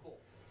uncoverable.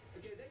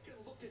 Okay, they can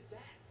look at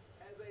that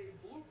as a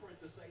blueprint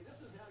to say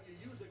this is how you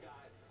use a guy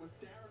with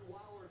Darren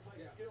Waller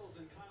type skills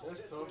and Kyle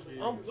That's Pitts. tough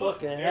business. I'm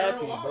fucking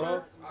happy,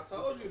 bro. I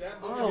told you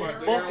that boy.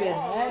 I'm fucking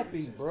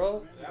happy,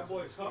 bro. That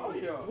boy cold.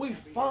 Yeah. We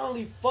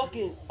finally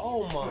fucking.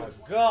 Oh my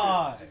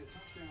god.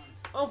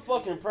 I'm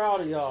fucking proud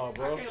of y'all, I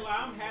bro. can't lie,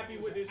 I'm happy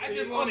with this I pick.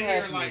 just want to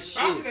hear happy like as shit.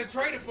 Falcons have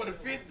traded for the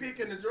 5th pick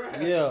in the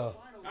draft. Yeah.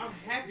 I'm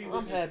happy with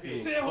I'm this happy.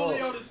 pick. Send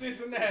Julio to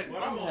Cincinnati.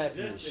 But I'm I'm on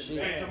happy as Justin, shit.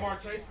 man. Jamar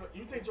Chase.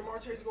 You think Jamar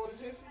Chase is going to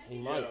Cincy? He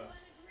might.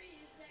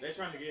 They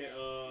trying to get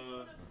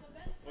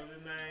what's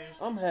his name?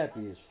 I'm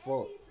happy as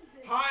fuck.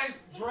 Highest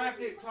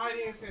drafted tight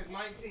end since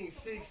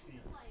 1960.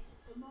 I've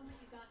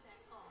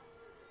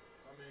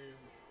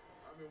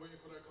been waiting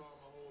for that call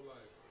my whole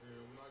life, and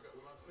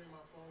when I seen my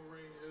phone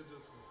ring, it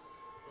just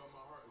felt my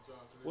heart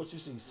drop. What you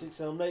see?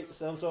 678,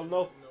 770?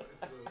 No? You know,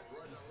 it's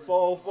right now.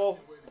 404?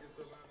 Wait to get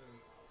to Atlanta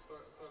and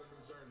start a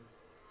new journey.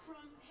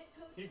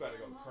 He about to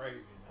go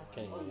crazy, I man.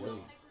 can't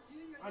wait.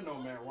 I know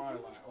Matt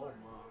Ryan like, oh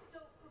my.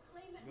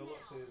 Good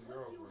luck to his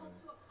girlfriend.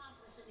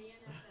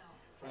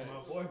 Hey, my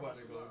boy about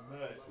to go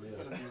nuts.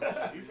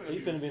 He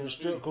finna be in the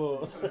strip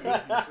club. Good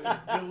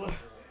luck.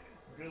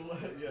 Good luck.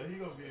 Yeah, he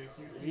gonna be in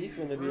QC. He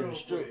finna be in the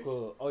strip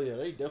club. Oh yeah,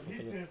 they definitely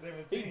He finna.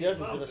 10-17. He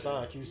definitely finna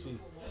sign QC.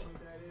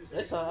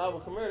 They signed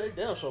Albert Kamara. They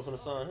damn sure finna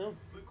sign him.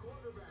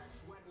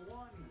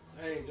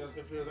 Hey,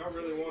 Justin Fields, I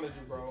really wanted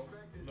you, bro.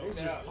 No They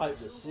just doubt. piped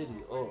the city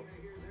up.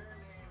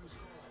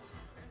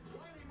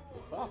 The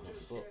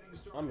Falcons suck.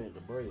 I meant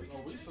the Braves.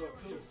 Oh, we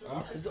suck too.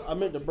 I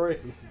meant the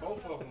Braves.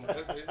 Both of them.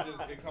 It's just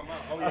it come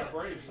out. Oh yeah,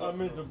 Braves. I suck,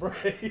 meant the bro.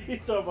 Braves. He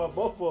talking about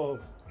both of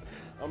them.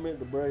 I meant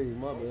the Braves.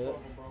 My Both bad.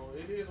 of them, bro.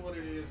 It is what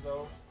it is,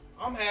 though.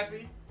 I'm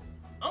happy.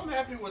 I'm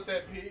happy with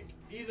that pick.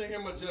 Either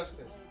him or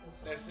Justin.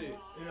 That's it.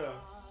 Yeah.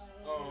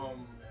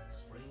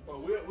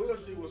 But we'll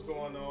see what's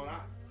going on.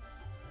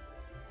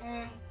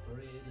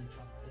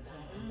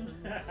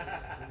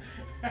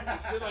 It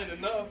still ain't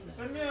enough. It's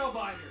a nail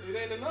biter. It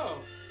ain't enough.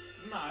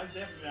 Nah, it's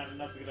definitely not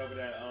enough to get over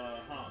that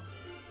hump.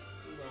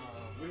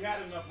 We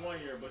had enough one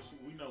year, but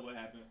we know what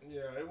happened.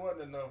 Yeah, it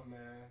wasn't enough,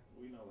 man.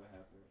 We know what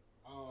happened.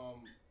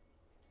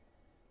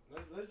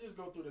 Let's just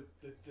go through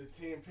the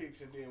 10 picks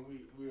and then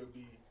we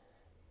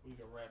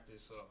can wrap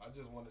this up. I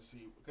just want to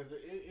see because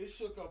it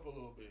shook up a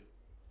little bit.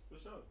 For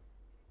sure.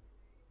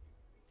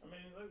 I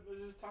mean, let's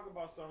just talk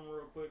about something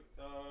real quick.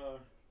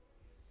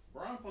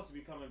 Brown's supposed to be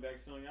coming back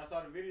soon. Y'all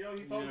saw the video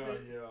he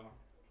posted? Yeah.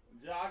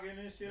 Jogging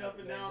and shit up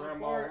and That down the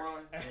grandma court.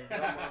 run. That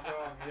grandma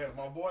jog. Yeah,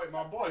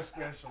 my boy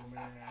special,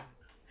 man.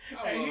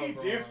 I Hey, love he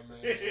Braun, different. man.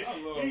 I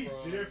love He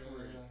Braun, different.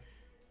 man.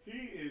 He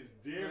is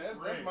Man,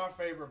 different. that's my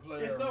favorite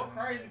player. It's so man.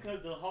 crazy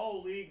because the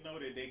whole league know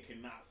that they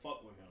cannot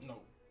fuck with him.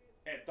 No,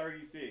 At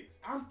 36.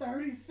 I'm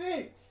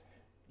 36.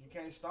 you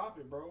can't stop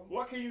it, bro.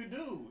 What can you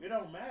do? It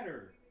don't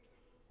matter.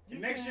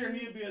 Next year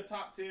he'll be a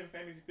top 10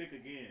 fantasy pick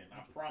again.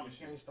 I promise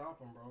You you. can't stop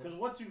him, bro. Because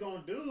what you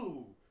gonna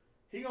do?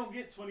 He gonna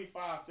get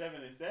 25,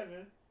 7, and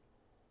 7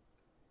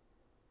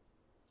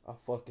 I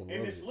fucking love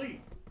in his it.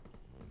 sleep.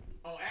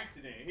 On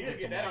accident. He'll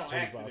get that on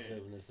accident.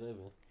 7-7.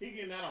 He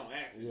getting that on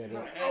accident. Yeah,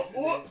 Not Oh,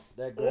 accident. oops.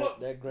 That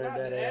Oops.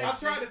 granddad Not I ass.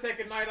 tried to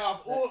take a night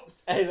off.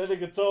 Oops. Hey, that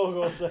nigga Toe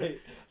gonna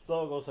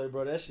say,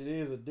 bro, that shit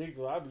is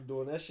addictive. I be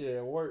doing that shit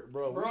at work,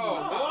 bro. Bro,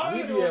 I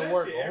we be be doing at that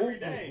work shit every hooping.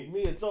 day.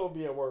 Me and Toe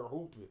be at work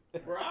hooping.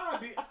 Bro,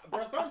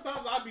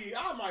 sometimes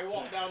I might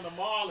walk down the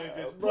mall and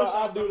just Bro, push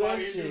I on do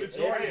somebody that and do the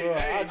shit. Jordan. Bro, I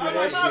Hey, do I'm that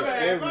like, shit my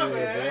bad.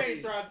 everywhere, I bro.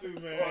 ain't trying to,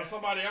 man. Or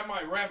somebody, I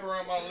might wrap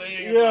around my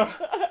leg. And Yeah.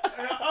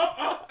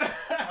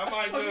 I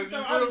might just, you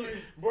feel I'm, me?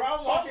 bro,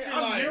 I'm walking,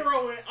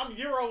 Fucking I'm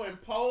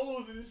Euroing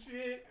pose and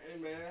shit. Hey,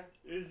 man.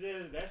 It's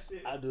just that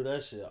shit. I do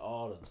that shit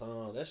all the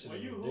time. That shit When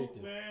is you addictive.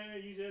 hoop,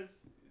 man, you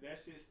just that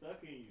shit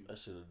stuck in you. That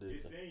shit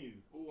It's addictive. in you.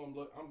 Ooh, I'm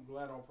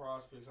glad on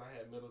prospects. I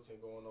had Middleton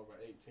going over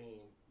 18,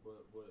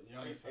 but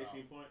Giannis 18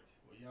 out. points.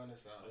 But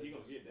Giannis out. Oh, he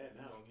gonna get that He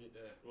now. gonna get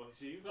that. Well,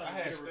 shit, you I probably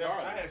had get it Steph.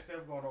 regardless. I had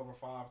Steph going over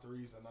 5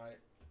 threes tonight.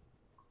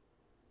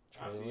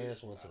 I Trey see it.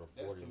 Lance went to the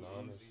That's too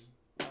 49ers. easy.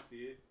 I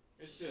see it.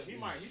 It's still he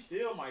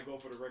still might go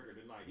for the record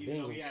tonight, even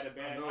though he Bengals. had a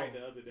bad I know. night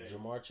the other day.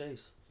 Jamar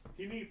Chase.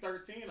 He need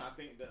 13, I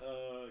think, to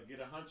get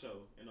a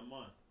huncho in a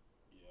month.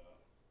 Yeah.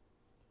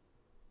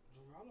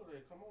 Drew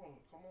Holiday, come on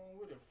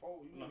with it.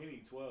 No, he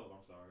need 12.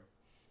 I'm sorry,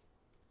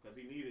 because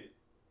he needed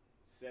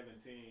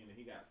 17 and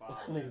he got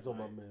 5. Niggas last on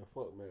my night. man.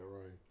 Fuck Matt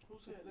Ryan. Who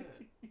said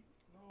that?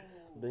 No.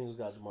 Bengals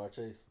got Jamar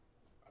Chase.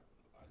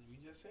 We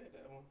just said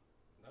that one.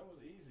 That was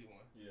an easy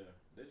one. Yeah,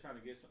 they're trying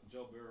to get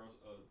Joe Burrow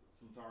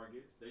some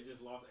targets. They just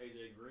lost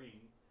AJ Green.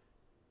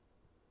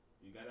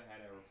 You gotta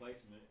have that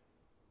replacement.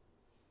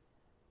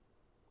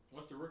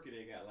 What's the rookie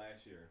they got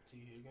last year?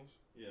 T. Higgins.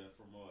 Yeah,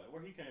 from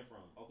where he came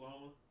from?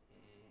 Oklahoma.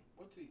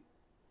 What T?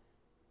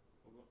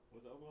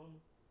 Was it Oklahoma?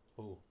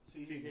 Who? T.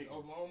 Higgins. Higgins.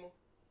 Oklahoma?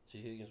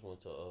 T. Higgins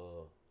went to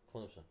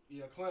Clemson.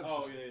 Yeah, Clemson.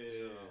 Oh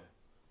yeah.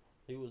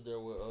 He was there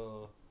with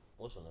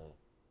what's her name?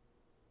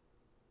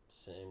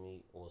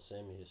 Sammy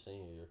his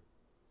senior year.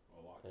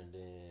 Oh, Watkins. And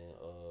then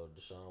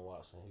Deshaun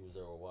Watson. He was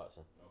there with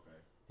Watson. Okay.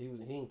 He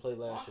didn't play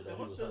last year Watson, though.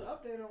 what's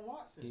the update on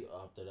Watson? He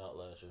opted out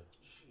last year.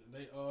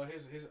 They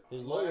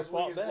his lawyer last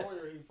fought week, back. His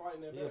lawyer, he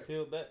fighting that He back.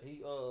 appealed back.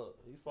 He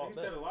fought He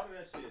back. said a lot of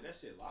that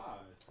shit lies.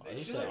 He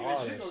They said should all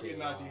go that get shit Najee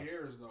lies.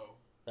 Harris though.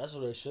 That's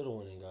what they should have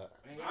went and got.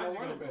 Ain't got no Najee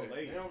running gonna go back.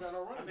 late. They don't got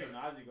no I running think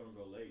back. Najee gonna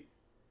go late.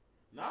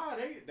 Nah, I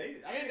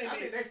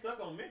think they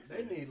stuck on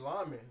Mixon. They need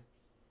linemen.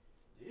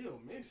 Ew,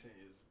 Mixon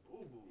is boo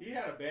boo. He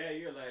had a bad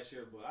year last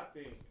year, but I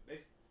think they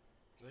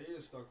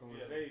is stuck on.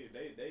 yeah him.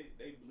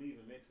 they believe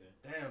in Mixon.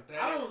 Damn,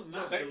 I don't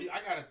know.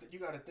 you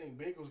gotta think.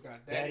 Bengals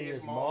got Thaddeus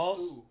Thaddeus Moss Moss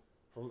too.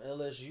 from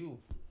LSU.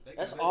 They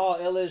That's got- all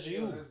Yeah,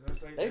 LSU.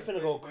 They that's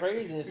finna go they-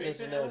 crazy in Mixon,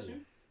 Cincinnati.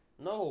 LSU?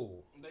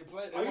 No. They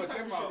played. Oh, They you won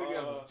talking championship about,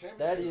 together. Championship.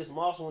 Thaddeus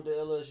Moss went to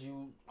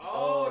LSU.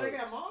 Oh, they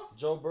got Moss.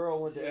 Joe Burrow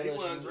went to Yeah, he LSU.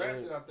 went undrafted,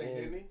 and, I think,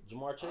 and didn't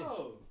Jamar Chase.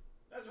 Oh,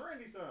 that's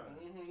Randy's son.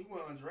 He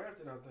went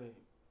undrafted, I think.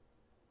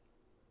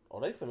 Oh,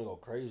 they finna go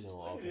crazy on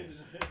Look at offense.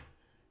 this.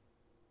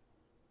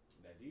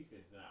 That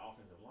defense, that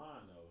offensive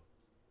line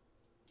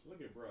though.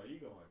 Look at bro, he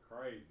going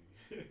crazy.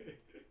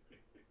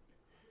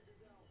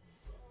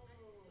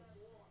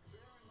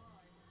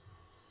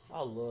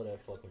 I love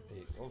that fucking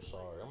pick. I'm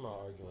sorry. I'm not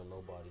arguing with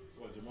nobody.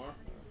 What, Jamar?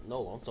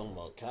 No, I'm talking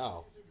about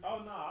Cal.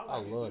 Oh no, I I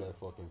like it love too. that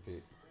fucking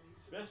pick.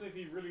 Especially if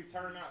he really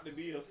turned out to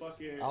be a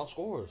fucking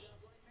Outscores.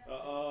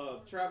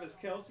 Travis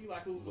Kelce,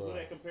 like who Bruh.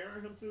 they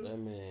comparing him to. That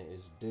man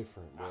is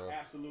different, bro. I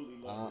absolutely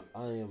love it.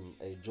 I am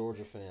a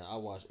Georgia fan. I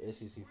watch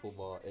SEC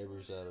football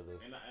every Saturday.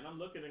 And I'm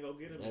looking to go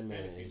get him That in man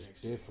fantasy is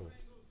next year. different.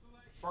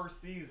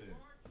 First season,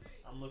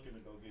 I'm looking to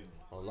go get him.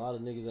 A lot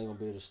of niggas ain't gonna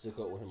be able to stick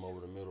up with him over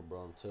the middle, bro.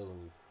 I'm telling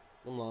you.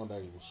 Them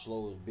linebackers was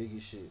slow as big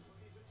as shit.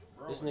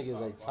 Bro, This nigga is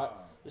a top tight.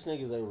 five. This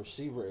nigga is a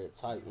receiver at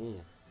tight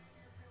end.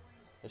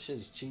 That shit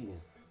is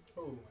cheating.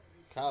 Who?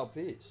 Kyle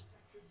Pitts.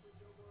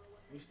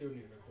 We still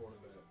need a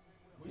quarterback.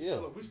 Yeah.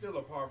 We still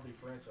a poverty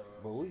franchise.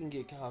 But we can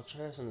get Kyle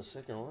Trask in the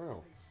second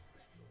round.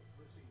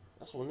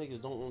 That's what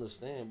niggas don't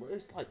understand, bro.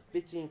 It's like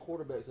 15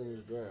 quarterbacks in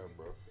this draft,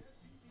 bro.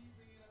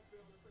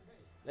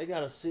 They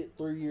gotta sit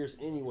 3 years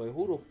anyway.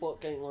 Who the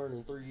fuck can't learn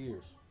in 3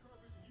 years?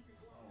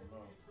 I don't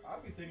know. I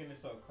be thinking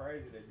it's so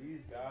crazy that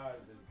these guys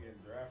that's getting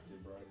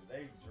drafted, bro,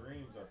 their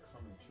dreams are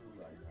coming true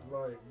right now.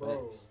 Like,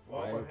 bro, Facts.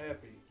 I'm Right.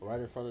 happy. Right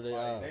in front of their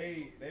Like,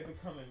 eyes. they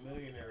becoming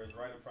millionaires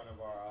right in front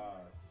of our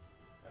eyes,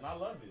 and I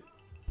love it.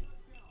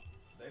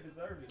 They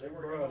deserve it. They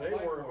work Bro, they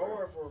work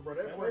hard for it, bro.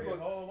 They work their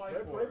whole That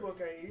life for it.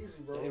 playbook ain't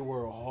easy, bro. They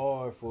work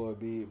hard for a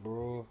bit,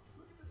 bro.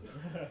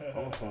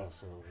 I'm from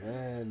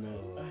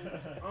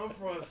Savannah. I'm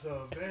from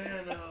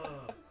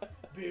Savannah.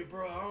 Big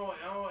bro,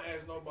 I don't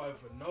ask nobody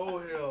for no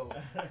help.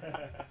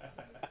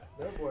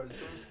 That boy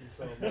Drewski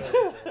so bad,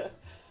 bro.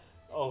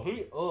 Oh,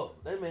 he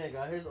up. That man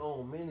got his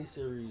own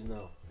mini-series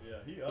now. Yeah,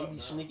 he He up be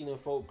now. sneaking in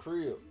folk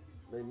crib.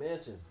 They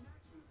mansion.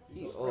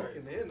 He up.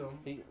 Freaking in them.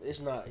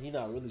 He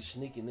not really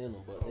sneaking in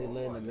them, but they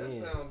letting him that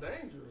in. sound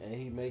dangerous. And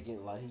he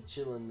making like he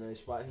chilling in that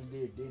spot. He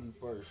did Diddy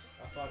first.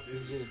 I saw He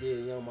this. just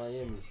did Young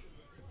Miami.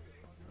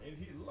 And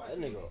he like That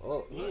nigga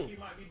up. he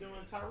might be doing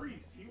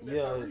Tyrese. He was at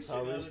Yeah, Tyrese, shit the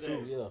Tyrese other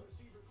too. day. Yeah,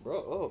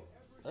 bro, up.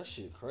 That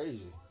shit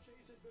crazy.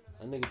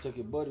 That nigga took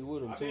your buddy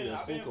with him I've too. been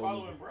That Cinco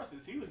following nigga.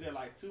 Brusses. He was at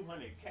like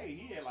 200K.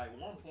 He had like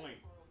 1.3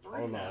 Oh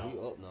no, now. he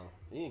up now.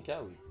 He in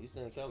Cali. He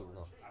stay in Cali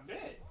now. I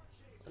bet.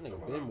 That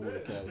nigga been moved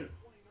to Cali.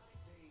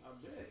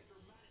 I bet.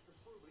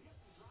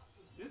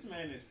 This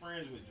man is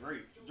friends with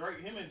Drake.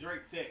 Him and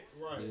Drake text.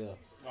 Right. Yeah.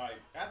 Like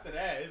after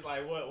that, it's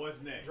like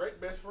what's next?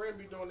 Drake best friend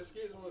be doing the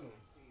skits with him.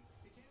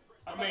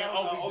 I I mean,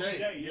 mean, OBJ.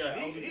 Yeah,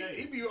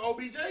 he OBJ. be with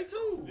OBJ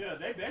too. Yeah,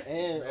 they best.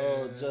 And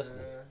Man. Justin.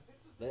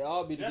 They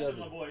all be Justin,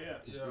 together. my boy, yeah.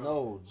 Yeah.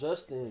 No,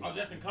 Justin. Oh,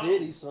 Justin Combs.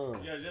 Diddy's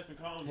son. Yeah, Justin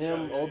Combs.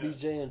 Him, yeah, yeah,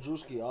 OBJ, and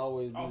Drewski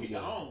always be Oh, he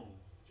together. on.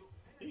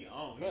 He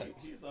on.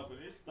 Facts. He's up and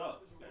it's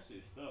stuck. That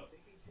shit's stuck.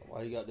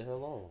 Why he got the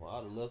hell on?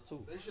 I'd have left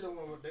too. They should have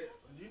went with that.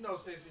 You know,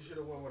 Cincy should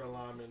have went with a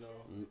lineman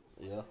though.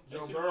 Yeah, Joe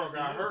should've Burrow went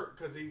got Sanu. hurt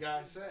because he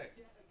got sacked.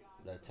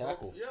 that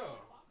tackle. Yeah.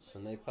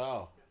 Sine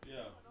Powell. Yeah.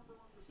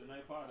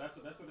 Sinead Park. That's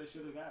what they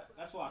should have got.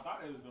 That's what I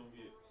thought they was gonna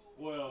get.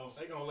 Well,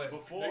 They gonna let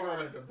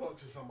the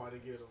Bucks or somebody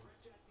get him.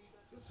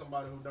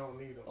 Somebody who don't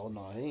need him. Oh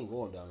no, he ain't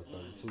going down to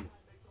 32.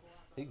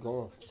 He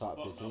going for top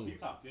fuck no, 15. he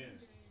top 10.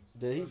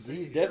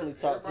 He's definitely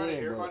top 10,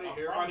 bro. Everybody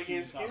I promise you getting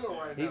he's top skilled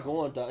 10. right He now.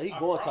 going down. He I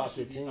going promise top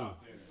you he 15. top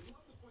 10.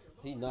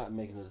 He not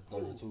making it to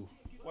 32.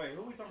 Wait,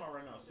 who we talking about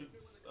right now?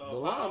 The Powell?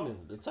 lineman,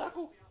 the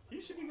tackle, He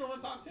should be going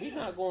top 10. he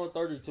not going I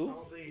 32.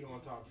 don't think he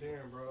going top 10,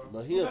 bro.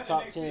 But he Who a got the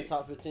top next 10, pick?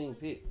 top 15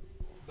 pick.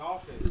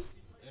 Dolphins.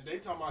 And they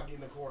talking about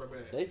getting a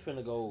quarterback. They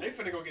finna go They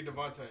finna go get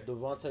Devontae.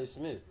 Devontae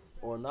Smith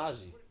or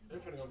Najee. They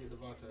finna go get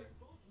Devontae.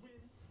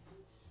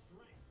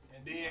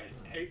 And then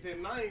 8th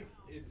and 9th,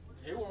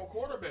 they want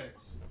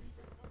quarterbacks.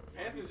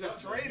 Panthers just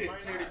tough, though. traded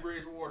Might Teddy not.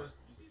 Bridgewater.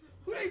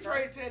 Who they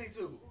trade Teddy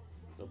to?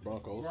 The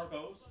Broncos.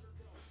 Broncos.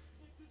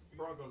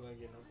 Broncos ain't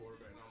getting no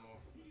quarterback no more.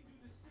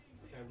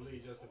 I can't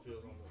believe Justin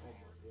Fields on the. Oh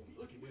my goodness!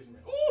 Look at this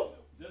man. Ooh!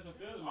 Justin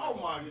Fields. Oh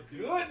my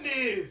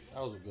goodness!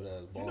 That was a good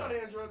ass ball. You know they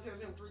done drug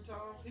tested him 3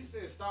 times. He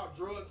said, "Stop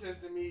drug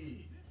testing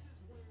me."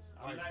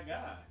 I'm that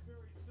guy.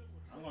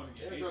 I'm gonna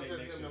get They drug AJ tested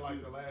next him year in like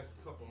too. the last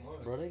couple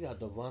months. Bro, they got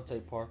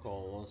Devontae Parker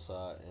on one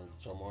side and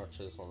Jamar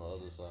Chase on the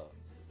other side.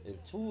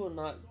 If two are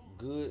not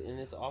good in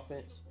this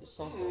offense, there's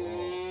something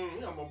wrong.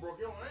 You almost broke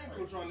your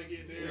ankle trying to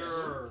get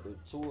there.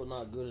 If two are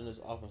not good in this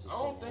offense, there's I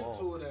don't something think wrong.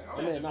 two of that.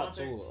 I mean, not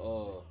two.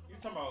 You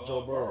talking about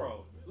Joe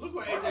Burrow. Look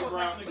what Burrow AJ was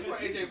Brown. having a Look good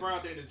what AJ season.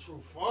 Brown did to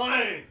True Fun.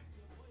 I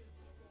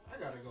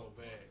gotta go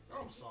back.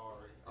 I'm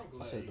sorry. I'm I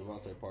glad. said he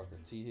Devontae gone. Parker,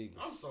 T. Higgins.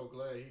 I'm so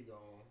glad he gone.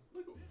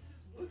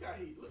 Look how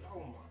he look. Oh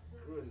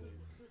my goodness.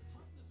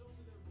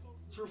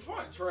 True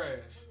Fun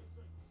trash.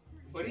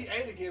 But he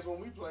ate against when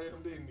we played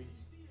him, didn't he?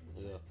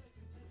 Yeah.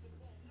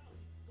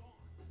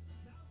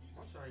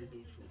 Watch how he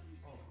do True.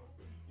 Oh,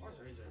 watch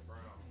AJ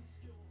Brown.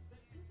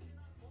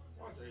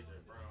 Watch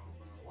AJ Brown,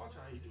 bro. Watch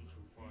how he do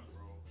True Fun,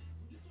 bro.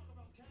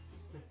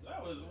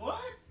 That was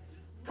what?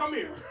 Come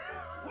here.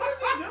 What is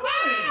he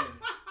doing?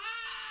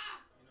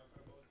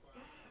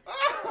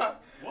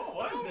 What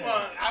was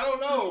that? I don't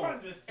know. True Fun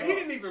just He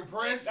didn't even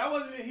press. That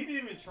wasn't it. He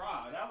didn't even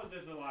try. That was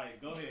just a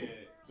like, go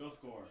ahead, go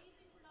score.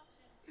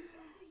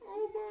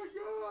 Oh my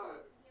god.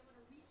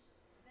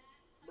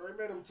 Bro, he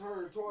made him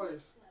turn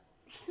twice.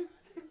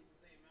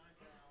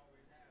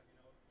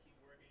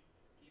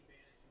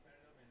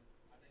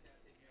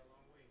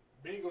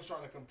 Bengals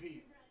trying to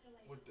compete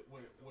with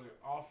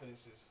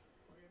offenses.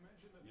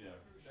 Yeah.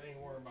 They ain't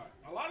worried about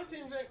it. A lot of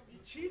teams ain't.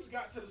 Chiefs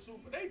got to the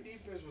Super. Their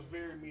defense was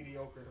very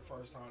mediocre the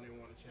first time they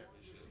won a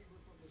championship.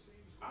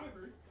 I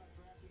agree.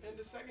 And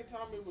the second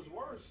time it was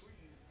worse.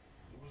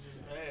 It was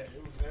just bad.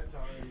 It was that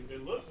time.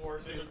 It looked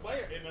worse in the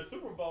player. in the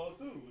Super Bowl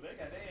too. They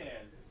got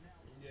their ass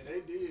Yeah,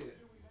 they did.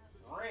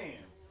 ran.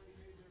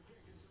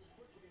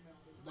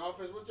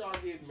 Dolphins, what y'all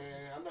getting,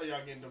 man? I know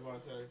y'all getting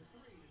Devontae.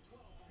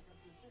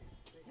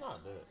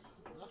 Not that.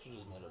 I should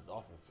just made a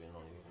dolphin fin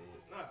on your head.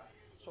 Nah.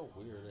 So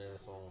weird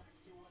ass on.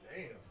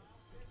 Damn.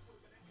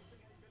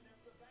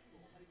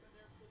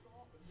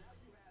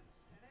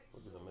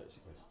 Look at the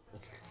Mexicans.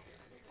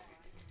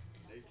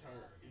 They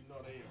turned. You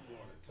know they in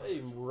Florida.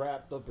 They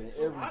wrapped up in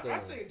Tua, everything. I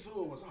think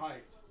Tua was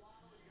hyped.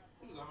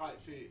 He was a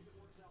hype pick.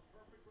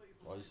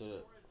 Why you say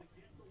that?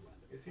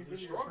 Is he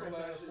struggled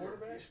last year?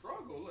 He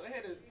struggled. Look,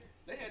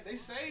 they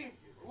saved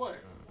what?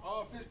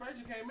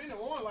 Fitzpatrick came in and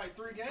won like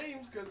 3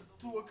 games because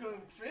Tua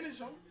couldn't finish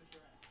them.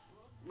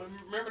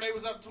 Remember they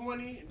was up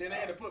 20, and then they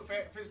had to put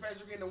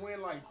Fitzpatrick in to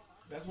win like.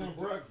 That's when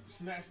Brock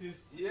snatched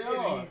his shit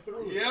Yeah, and he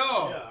threw it. yeah,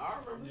 I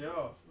remember.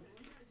 Yeah.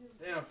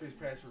 Damn,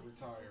 Fitzpatrick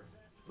retired.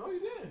 No, he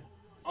didn't.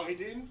 Oh, he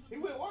didn't? He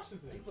went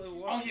Washington. He played with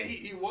Oh Washington. yeah,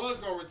 he was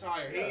gonna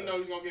retire. He didn't know he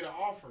was gonna get an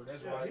offer.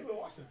 That's Yeah, right. he went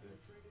Washington.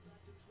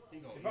 He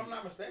gonna If eat I'm it.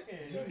 not mistaken,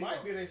 Yeah, he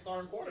might be their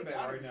starting quarterback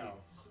gotta right be. now.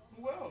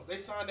 Who else? They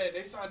signed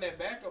that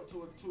backup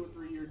to a 2 or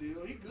 3 year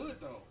deal. He good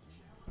though.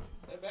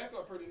 That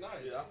backup pretty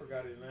nice. Yeah, I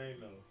forgot his name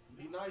though.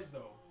 He nice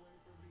though.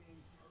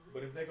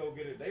 But if they go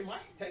get it, they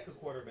might take a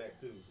quarterback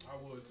too, I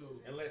would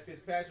too. and let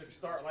Fitzpatrick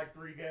start like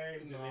 3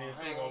 games, No, and then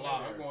I ain't gonna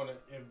lie. I'm going to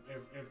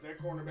if that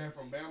cornerback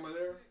from Bama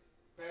there,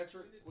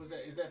 Patrick,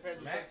 is that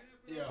Patrick? Mac?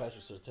 Yeah.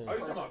 Patrick Surtain. Oh, you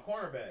talking about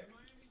cornerback?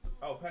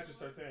 Oh, Patrick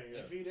Surtain. Yeah.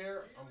 If he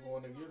there, I'm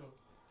going to get him.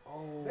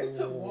 Oh. They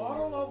took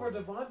Waddle over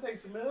Devontae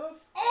Smith.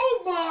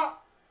 Oh my!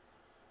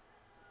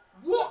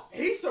 What?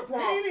 He He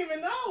surprised. didn't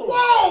even know.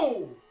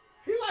 Whoa!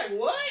 He like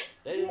what?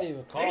 They didn't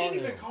even call They didn't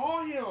him. even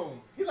call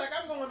him. He like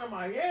I'm going to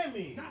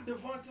Miami. Not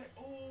Devontae.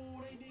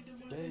 Oh, they did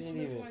Devontae They didn't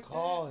Smith even like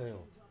call that. him.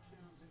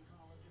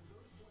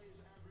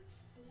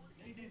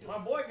 They did My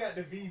boy got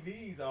the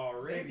VVs They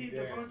already.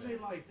 did dancing.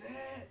 Devontae like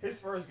that. His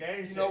first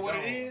game. You know check what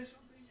gone. it is?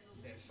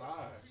 That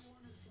size.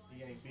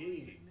 He ain't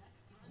big.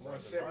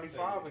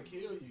 175 will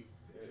kill you.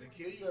 It'll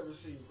kill you at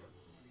receiver.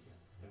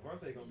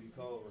 Devontae gonna be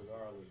cold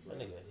regardless. Bro.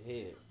 That nigga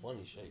head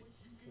funny shape.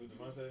 Who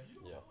Devontae?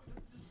 Yeah.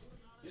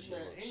 This Shit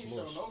man, look he ain't show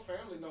smushed. no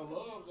family, no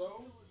love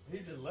though. He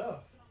just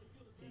left.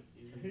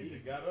 Is He geek?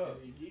 just got up.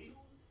 Is he geek?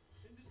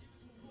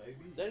 Maybe.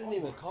 They didn't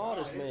even call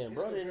this man,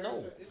 bro. They didn't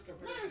know. It's Man,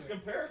 comparison. his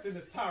comparison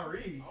is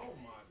Tyree. Oh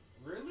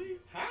my, really?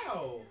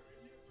 How?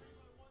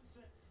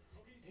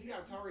 He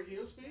got Tyreek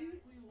Hill speed?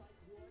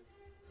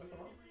 That's what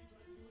I'm.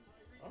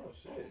 Oh Oh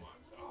shit. my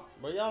god.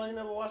 But y'all ain't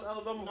never watched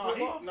Alabama No,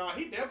 football?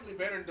 he definitely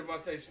better than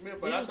Devontae Smith,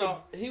 but He I was,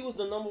 thought he was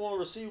the number 1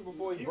 receiver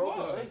before he, he broke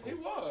was. his He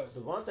ankle. was.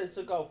 Devontae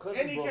took out because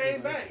And he he broke came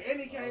his back. ankle. And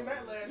he came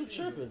back last You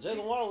season. tripping.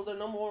 Jalen Waddle was their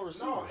number 1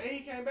 receiver. No, and he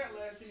came back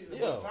last season.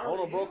 Yeah, But on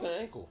a Tyreek broken Hill-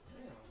 ankle.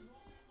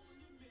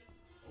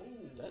 Damn.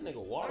 Ooh. That nigga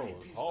Now Waddle he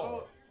was pieced hard.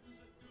 up.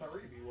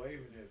 Tyree be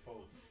waving at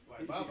folks. He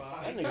Like bye bye.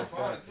 That He nigga got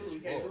fined fast too. as He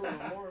can't do fuck. it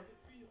no more.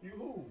 You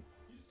who?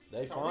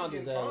 They Tyreek fined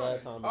his ass getting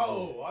last fined. time.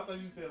 Oh, I thought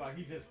you said like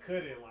he just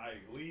couldn't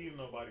like leave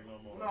nobody no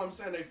more. No, I'm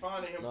saying they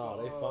finding him No,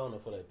 for they fined him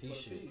for that for piece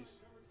the shit. piece.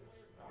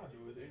 I'll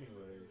do it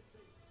anyways.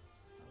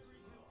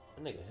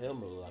 That nigga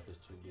helmet look like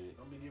it's too big.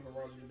 Don't be giving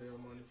Roger Goodell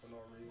money for no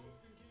reason.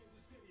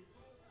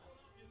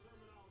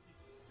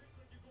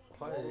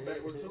 Why Roll did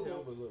back with his Tua.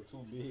 helmet look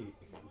too big?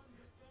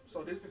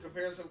 So this the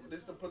comparison.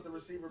 This to put the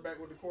receiver back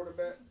with the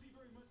quarterback.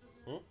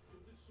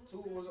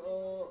 Tua was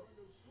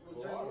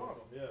with Jalen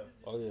Waddle. Yeah.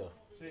 Oh yeah.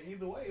 Shit,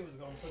 either way, it was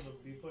gonna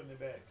be putting it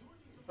back.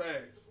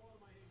 Facts.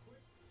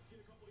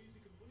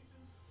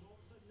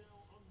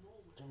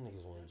 Them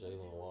niggas want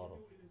Jalen Waddle.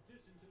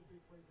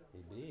 He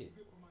big.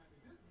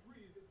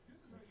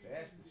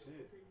 Fast as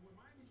shit.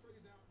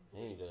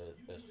 He ain't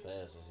that as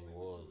fast as he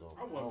was though.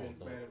 I wouldn't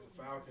be mad if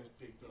the Falcons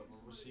picked up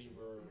a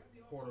receiver,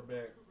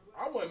 quarterback.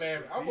 I wouldn't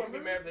be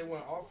mad if they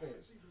went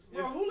offense.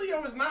 Bro,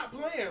 Julio is not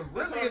playing.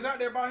 Ridley is out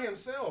there by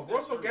himself.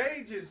 Russell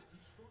Gage is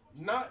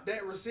not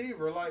that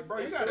receiver. Like, bro,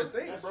 you got to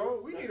think,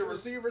 bro. We need a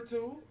receiver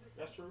too.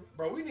 That's true.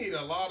 Bro, we need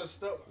a lot of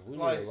stuff. We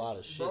like, need a lot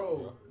of shit,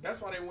 bro. That's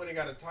why they went and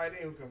got a tight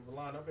end who can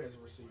line up as a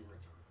receiver.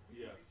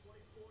 Yeah.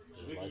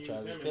 Just We can like use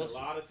Travis him in Kelce. a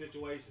lot of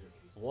situations.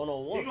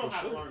 One-on-one He gonna for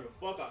have to sure. learn the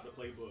fuck out the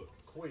playbook.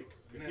 Quick.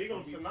 Cause he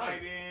gonna be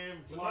tight end,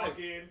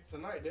 blocking.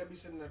 Tonight, they'll be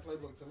sitting in that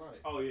playbook tonight.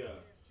 Oh yeah.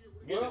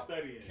 Get a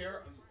study in.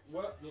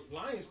 What the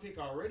Lions pick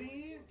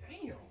already in?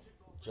 Damn.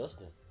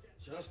 Justin.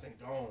 Justin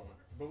gone.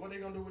 But what they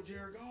gonna do with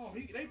Jared Goff?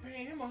 They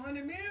paying him $100 I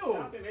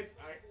million. think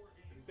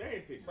they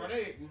ain't picked Bro,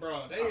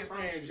 Justin. they is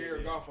paying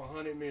Jared Goff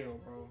 $100 million,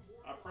 bro.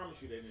 I promise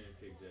you they didn't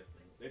pick Justin.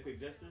 They picked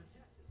Justin?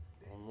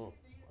 I don't know.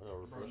 I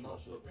gotta Bro, refresh no, my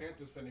the shit.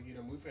 Panthers finna get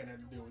him. We finna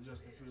have to deal with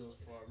Justin Fields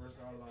for the rest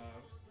of our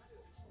lives.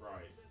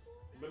 Right.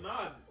 But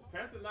nah,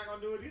 Panthers not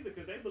gonna do it either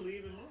because they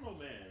believe in Mono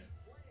Man.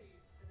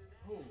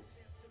 Who?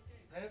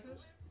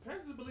 Panthers?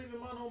 Panthers believe in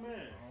Mono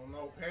Man. I don't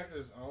know.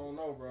 Panthers, I don't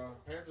know, bro.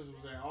 Panthers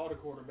was at all the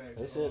quarterbacks.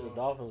 They said the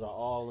Dolphins are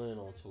all in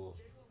on Tua.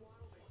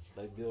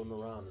 They building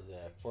around his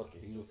ass. Fuck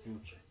it, he the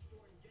future.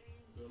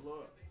 Good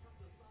luck.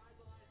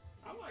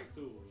 I like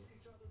Tua.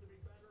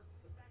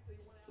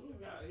 Tua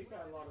he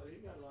got a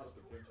lot of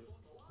potential.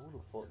 Who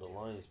the fuck the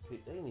Lions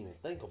pick? They didn't even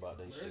think about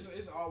that shit.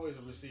 It's always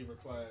a receiver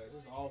class.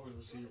 It's always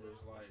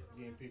receivers like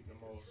getting picked the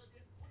most.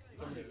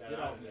 Come here, got get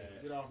out off of me,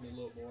 that. get off me,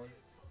 little boy.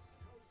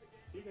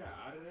 He got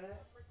out of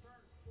that?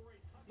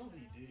 No,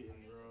 he didn't,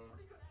 bro.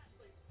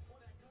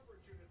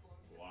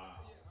 Wow.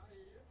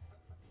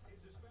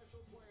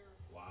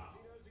 Wow.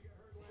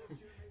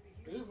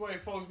 This way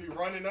folks be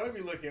running up,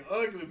 he be looking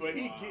ugly, but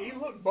he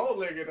look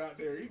bow-legged out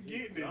there. He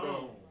getting it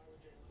though.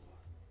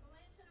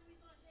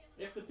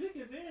 If the pick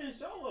is in,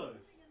 show us.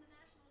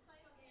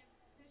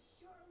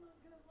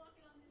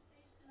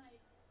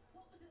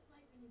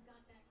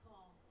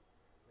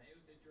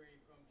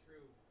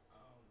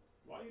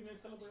 Why you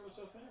didn't celebrate with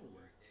your family?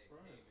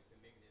 Right.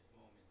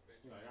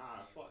 You're like,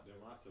 fuck them.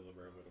 I'll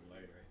celebrate with them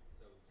later.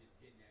 So just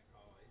getting that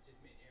call, it just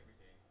meant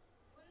everything.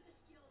 What are the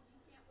skills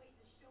you can't wait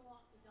to show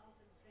off the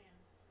Dolphins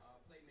fans?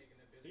 Playmaking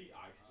ability. He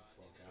iced the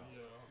fuck out.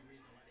 Yeah.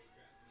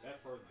 That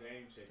first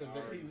game check Because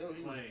already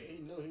claimed. he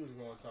knew he was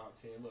going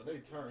top 10. Look, they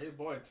turned. His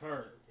boy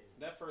turned.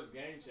 That first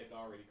game check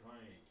already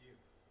claimed.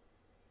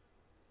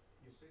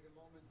 You see the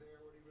moment there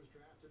when he was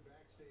drafted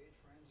backstage,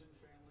 friends and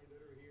family that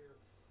are here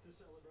to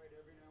celebrate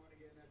every now and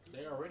again.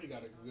 They already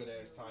got a good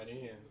ass tight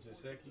end,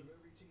 Gesicki.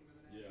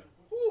 Yeah.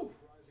 Woo.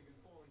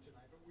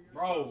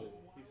 Bro,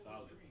 He's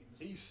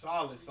he's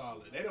solid.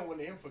 solid. They don't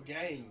want him for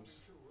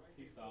games.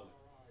 He's solid.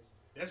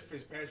 That's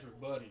Fitzpatrick,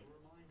 buddy.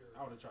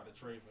 I would have tried to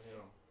trade for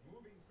him.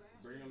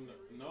 Bring him.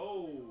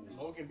 No.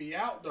 Logan be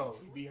out though.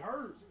 He be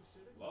hurt.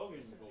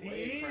 Logan go He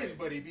way is, crazy.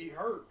 but he be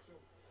hurt.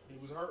 He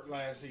was hurt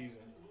last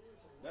season.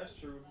 That's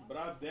true. But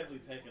I've definitely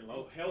taken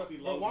healthy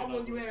But Logan. why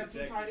wouldn't you over have two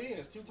Gesicki. tight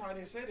ends? Two tight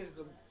end set is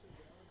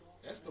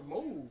that's the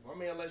move. I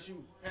mean, unless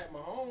you Pat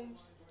Mahomes.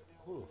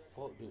 Who the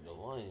fuck did the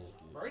Lions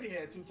get? Brady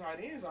had two tight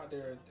ends out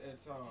there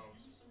at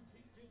times.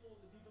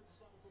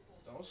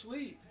 Don't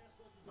sleep.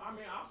 I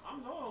mean,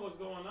 I'm knowing what's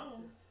going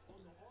on.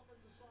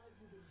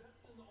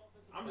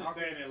 I'm just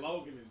saying that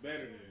Logan is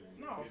better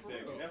than for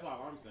Gesicki. real. That's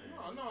all I'm saying.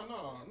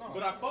 No.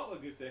 But I fuck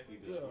with Gesicki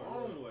the Yeah,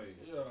 wrong way.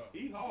 Yeah.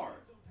 He hard.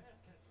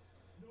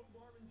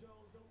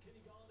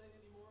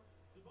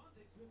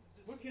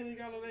 Where Kenny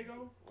Galladay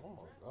go? Oh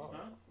my god.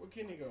 Huh? Where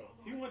Kenny go?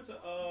 He went to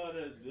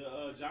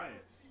the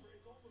Giants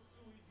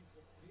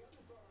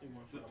He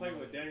went to for the play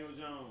money. with Daniel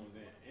Jones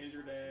and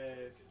injured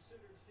ass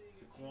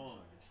Saquon.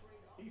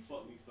 He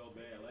fucked me so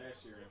bad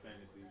last year in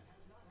fantasy.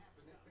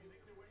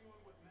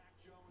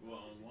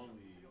 Well, on one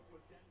league.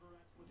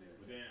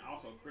 But then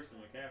also Christian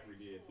McCaffrey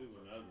did too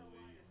in the other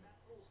league.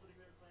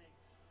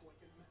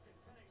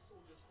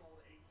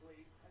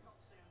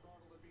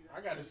 I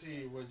got to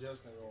see where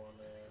Justin going,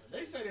 man.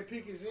 They say the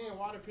pick is in.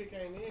 Why the pick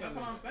ain't in? That's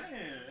what I'm saying.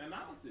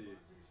 Announce it.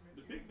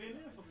 The pick been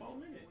in for 4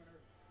 minutes.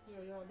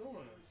 What y'all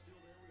doing?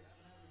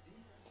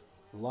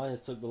 The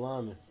Lions took the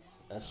lineman.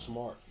 That's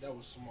smart. That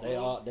was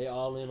smart. They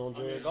all in on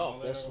Jared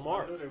Goff. That's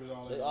smart.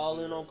 They all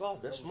in on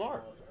Goff. That's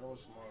smart. That was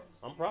smart.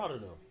 I'm proud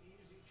of them.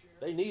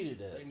 They needed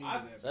that. They needed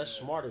that That's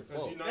bad. smart as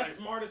 'Cause fuck. you know- That's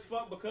smart as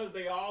fuck because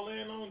they all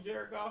in on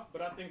Jared Goff, but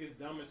I think it's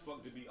dumb as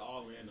fuck to be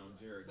all in on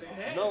Jared Goff.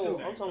 had No,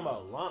 to. I'm talking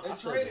about line. They I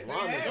said traded- the they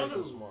lineman had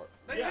was to. smart.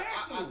 They Yeah,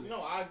 had to.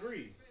 no, I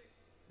agree.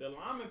 The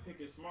lineman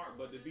pick is smart,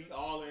 but to be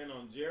all in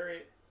on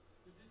Jared,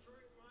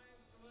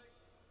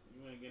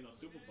 you ain't getting no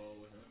Super Bowl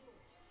with him.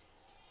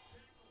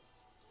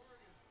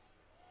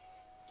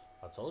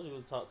 I told you it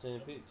was a top 10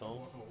 pick, Tom.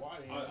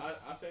 Hawaii.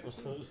 I said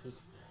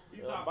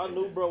he top My 10.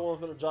 new bro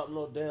wasn't finna drop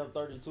no damn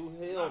 32.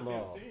 Hell Not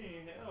no. 15.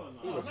 Hell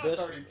He no. the not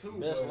best, 32,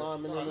 best but-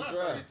 lineman no, in the not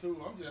draft.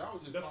 32. I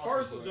was just The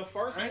talking, but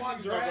first I ain't mock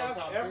think he was gonna go draft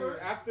top ever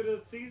 10. after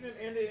the season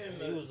ended,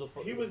 and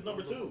He was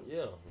number 2.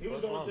 Yeah. He was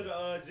first going to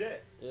lineman. the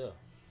Jets. Yeah.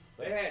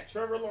 They had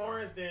Trevor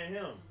Lawrence, then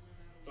him.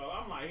 So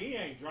I'm like, he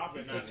ain't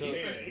dropping He nothing. just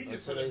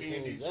Until finna they be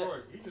in seen Zach.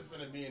 Detroit. He just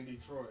finna be in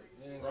Detroit.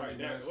 He ain't gonna Right,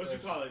 be that, nothing what you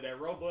special. call it? That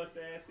robust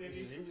ass Yeah,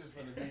 city. he just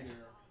finna be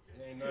there.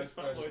 He ain't nothing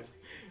special.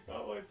 My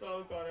boy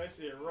Tom called that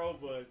shit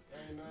robust.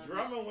 Ain't nothing-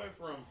 Drummond went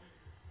from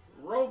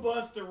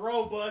robust to La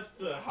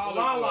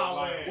Hollywood, La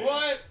like, Land.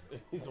 what?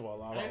 He's a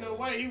lot. Ain't no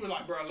way. He was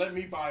like, bro, let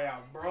me buy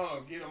out,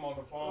 bro. Get him on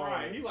the phone.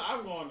 Right, he like,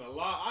 I'm going to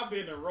law. I've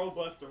been to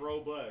robust.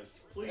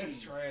 Please,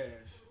 That's trash.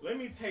 let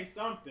me taste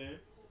something.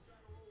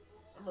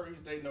 I remember he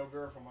was dating no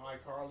girl from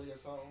iCarly or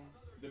something.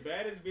 The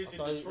baddest bitch I in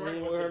thought he Detroit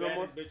ain't was wear the no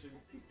more? baddest bitch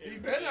in He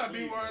better not be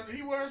Cleveland. wearing.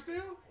 He wearing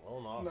still? Oh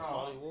no, No. I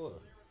thought he was.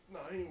 No,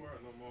 he ain't wearing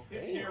no more.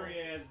 His Damn.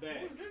 hairy ass He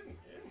back.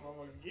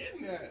 was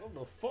getting that. What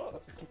the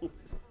fuck?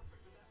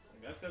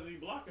 That's because he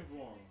blocking for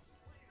him.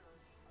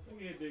 Look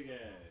at his big ass.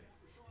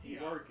 He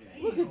working.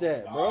 Look at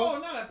that, bro. Oh,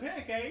 not a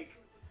pancake.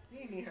 He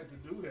ain't even have to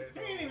do that.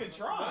 He ain't though. even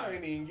try. I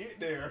ain't even get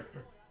there.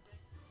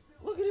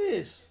 Look at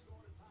this.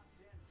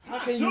 How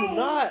Not can you two.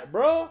 not,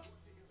 bro?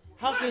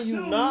 How Not can you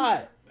two.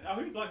 not? Oh,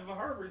 he blocking for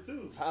Herbert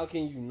too. How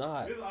can you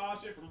not? This is all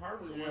shit from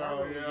Herbert. When Yo,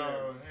 Herbert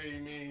was hey,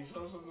 man,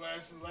 show some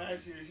last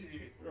year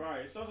shit. there.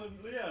 Right. So some,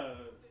 yeah.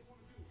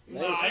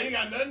 Nah, I ain't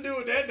got nothing to do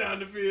with that down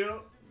the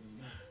field.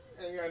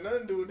 Ain't got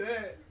nothing to do with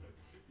that.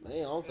 Man,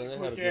 I don't think they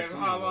had a Quick good ass season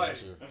highlight.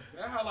 last year.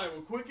 That highlight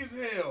was quick as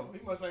hell.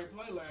 He must ain't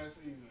play last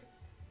season.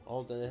 I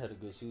don't think they had a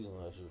good season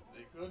last year.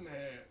 They couldn't have.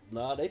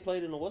 Nah, they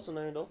played in the what's the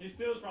name though? He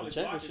still was probably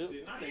The blocking championship.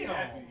 shit. Not Damn. even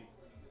happy.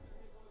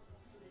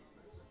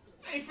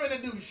 Ain't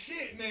finna do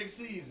shit next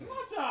season.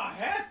 Not y'all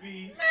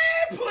happy.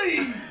 Man,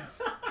 please.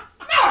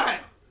 Not. Man,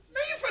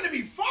 you finna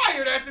be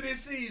fired after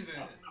this season.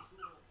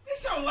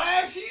 It's your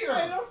last year.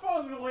 Hey, them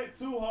folks went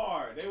too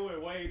hard. They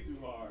went way too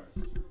hard.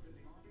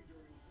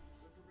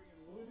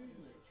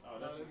 Oh, No,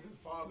 that's this is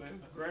father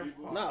and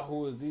grandfather. Not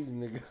who is these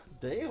niggas?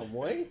 Damn,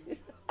 Wayne.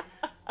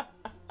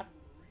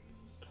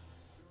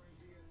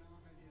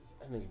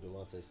 That nigga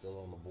Delonte still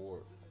on the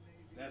board.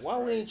 That's Why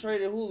we crazy. ain't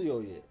traded Julio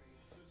yet?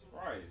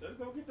 Right. Let's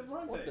go get the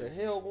Devontae. What the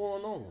hell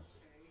going on?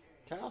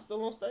 Kyle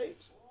still on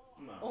stage?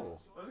 No. Oh.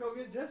 Let's go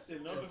get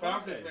Justin. No The Devontae.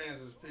 Falcons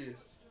fans is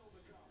pissed.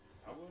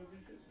 I would be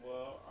pissed.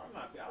 Well, I'm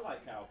not. I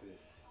like Kyle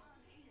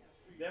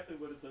Pitts. Definitely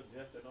would have took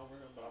Justin over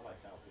him, but I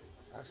like Kyle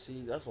Pitts. I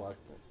see. That's why.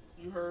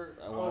 You heard?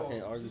 I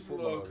can't argue this is a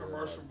football little with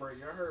commercial break.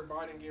 Y'all heard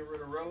Biden get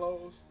rid of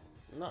Rellos?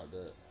 Not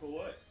that. For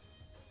what?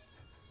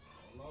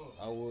 I don't know.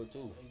 I would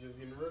too. They just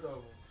getting rid of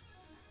them.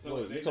 So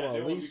Wait, they you talking not- about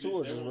they won't leaves be too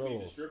or they just won't be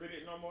Rello?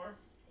 distributed no more?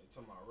 They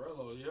talking about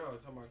Rello, yeah. They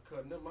talking about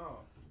cutting them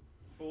out.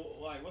 For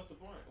like, what's the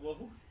point? Well,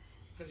 who?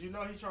 Cause you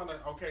know he trying to.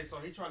 Okay, so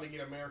he trying to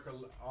get America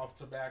off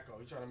tobacco.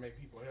 He trying to make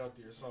people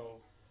healthier. So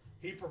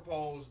he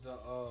proposed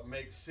to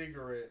make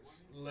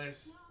cigarettes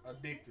less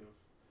addictive.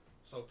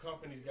 So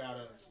companies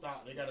gotta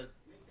stop. They gotta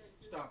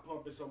stop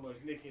pumping so much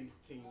nicotine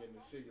in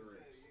the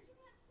cigarettes.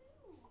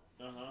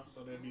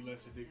 So they'll be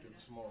less addictive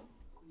to smoke.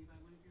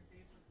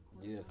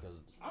 Yeah, cause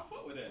I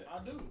fuck with that.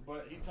 I do,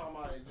 but he talking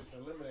about it just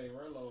eliminating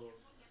Rellos.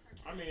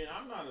 I mean,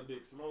 I'm not a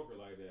big smoker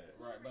like that.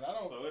 Right, but I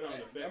don't. So it don't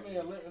affect I mean,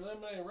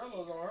 eliminating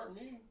Rellos don't hurt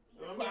me.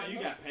 I mean, you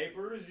got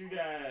papers, you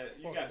got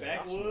Fuck that.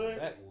 I smoke backwoods.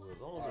 Backwoods.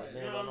 I don't Right. give a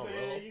You damn know what about I'm no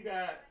saying? Rello.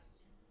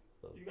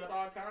 You got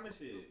all kind of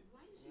shit.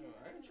 Yeah,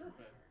 I ain't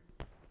tripping.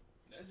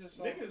 That's just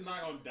so. Niggas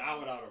not gonna die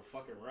without a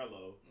fucking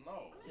Rello.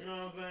 No. You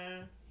know what I'm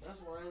saying? That's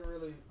why I ain't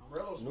really.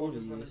 Rello smoke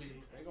is gonna Nudie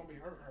be. Ain't gonna be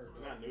hurt.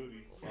 Not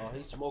nudie. Oh,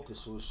 he smoking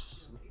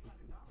swoosh.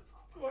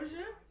 What's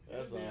that?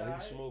 That's He'll be all.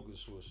 alright. He smoking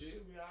swoosh. He'll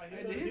be out Hey,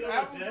 here. did his He'll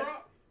album adjust.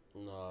 drop?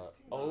 Nah.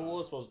 Oh, it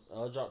was supposed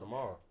to drop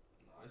tomorrow.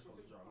 No, it's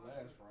supposed to drop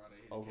last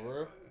Friday. Oh, for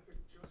real?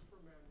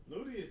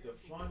 Nudie is the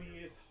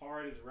funniest,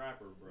 hardest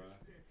rapper, bro.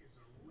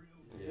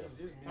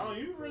 Yeah.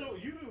 Tony, you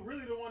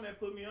really the one that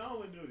put me on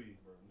with Nudie.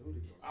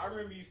 I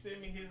remember you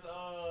sent me his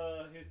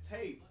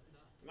tape,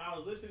 and I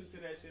was listening to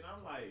that shit. And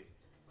I'm like,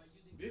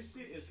 this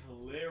shit is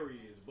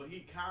hilarious, but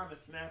he kind of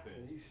snapping.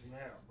 He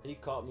snapped, bro. He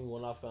caught me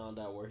when I found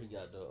out where he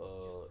got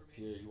the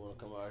Pierre, you want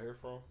to come out here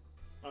from?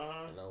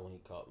 Uh-huh. And that when he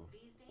caught me.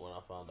 When I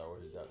found out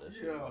where he got that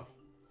shit. Yeah.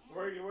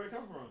 Where it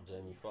come from?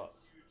 Jamie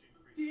Foxx.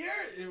 Yeah,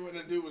 when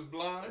the dude was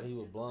blind. He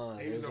was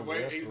blind. He was It the a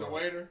waiter. He was the restaurant.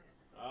 waiter.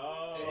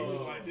 Oh. And he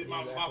was like, He my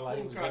was acting like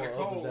he food was kind of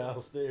going up and cold.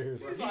 downstairs.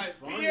 He's Bro, like,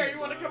 funny, Pierre, you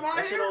want to bro. come out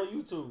That shit here? on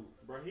YouTube.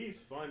 Bro, he's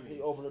funny.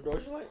 He opened the door.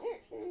 He's like,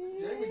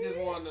 Jamie just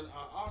won an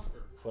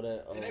Oscar. for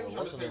that. And they were trying to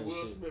what's say the name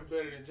Will shit? Smith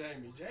better than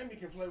Jamie. Jamie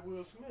can play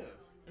Will Smith.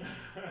 Yeah.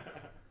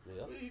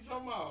 What are you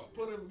talking about?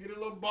 Get a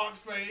little box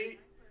fade.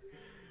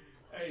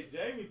 Hey,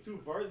 Jamie, too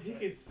versatile. He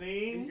can He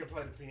sing. can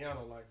play the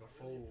piano like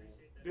a fool.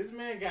 This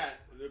man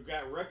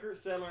got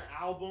record-selling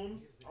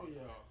albums, Oh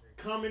yeah.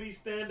 comedy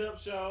stand-up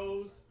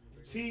shows,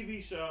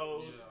 TV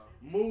shows,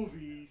 Yeah.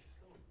 movies.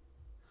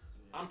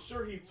 I'm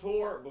sure he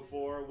toured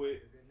before with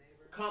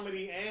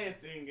comedy and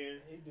singing.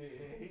 He did.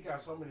 He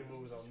got so many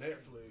movies on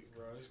Netflix,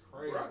 bro. It's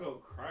crazy. Bro, go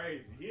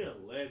crazy. He a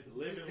legend,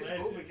 living His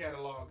legend. movie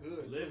catalog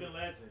good. Living too.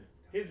 legend.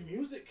 His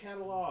music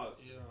catalog.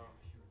 Yeah.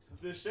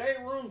 The Shade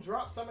Room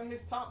dropped some of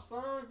his top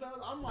songs.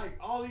 I'm like,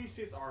 all these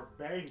shits are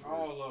bangers.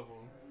 All of them.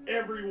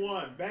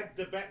 Everyone, back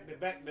to back to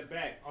back to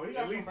back. Oh, he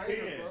got at least some 10.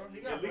 bangers, bro.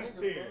 He got At least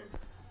bangers, 10.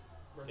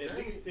 Bro, At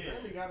least 10.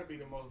 Jeremy got to be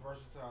the most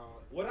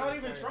versatile. Without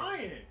even entertainer.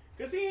 trying.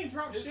 Because he ain't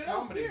dropped His shit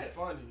else comedy since. is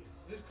funny.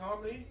 His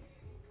comedy.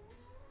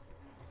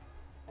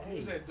 He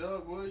was at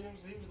Doug Williams.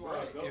 He was Bro,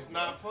 like, go, it's bro.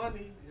 not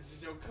funny. This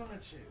is your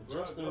conscience.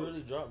 Justin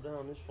really dropped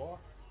down this far?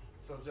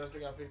 So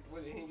Justin got picked.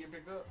 What, he didn't get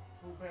picked up?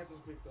 Who Panthers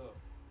picked up?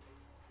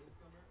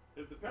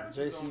 If the Panthers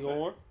J.C. don't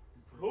Horn.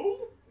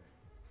 Who?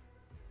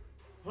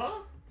 Huh?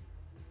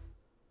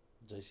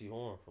 J.C.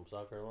 Horn from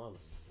South Carolina.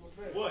 What's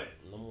that? What?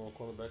 Number one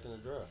cornerback in the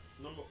draft.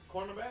 Number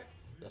cornerback?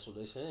 That's what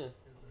they saying.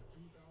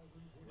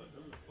 Let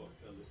them the fuck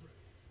tell it.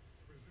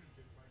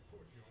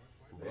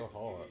 Bro,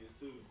 hard. He is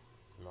too.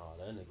 Nah,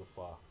 that nigga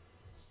fire.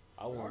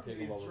 I wouldn't pick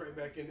him over. Trade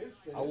back in this.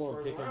 I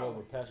wouldn't pick him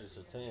over Patrick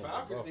Surtain.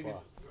 Falcons Bro, needed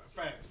fire.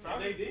 facts.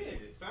 And they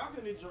did.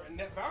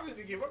 Falcons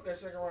did give up that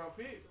second round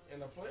pick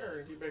and a player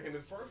and get back in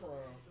this first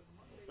round.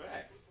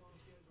 Facts.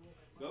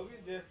 Go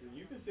get Justin.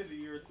 You can sit a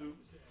year or two.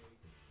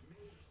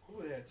 Who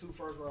would have had 2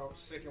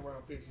 second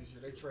round picks this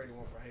year? They traded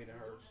one for Hayden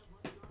Hurst.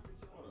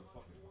 What the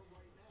fuck?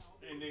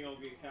 And they gonna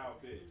get Kyle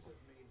Pitts.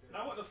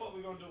 Now what the fuck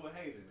we gonna do with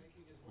Hayden?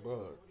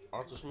 Bro,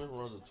 Arthur Smith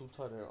runs a 2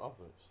 tight end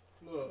offense.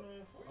 Look,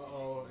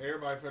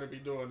 everybody finna be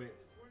doing it.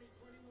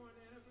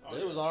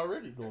 They was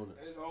already doing it.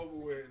 It's over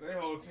with. Their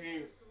whole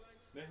team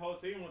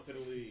went to the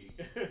league.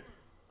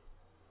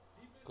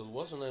 Cause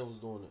what's her name was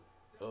doing it?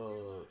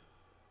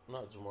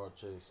 Not Jamar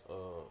Chase.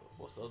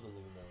 What's the other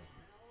nigga name?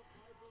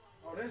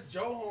 Oh, that's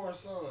Joe Horn's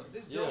son.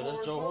 This Yeah,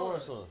 that's Joe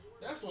Horn's son.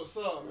 That's what's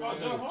up, man. Oh,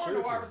 Joe Horn,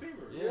 the wide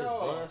receiver. Yeah,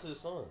 bro, that's his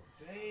son.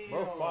 Damn.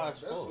 Bro,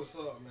 5'4". That's what's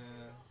up,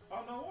 man.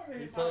 Oh no wonder He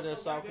his played house at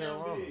so South goddamn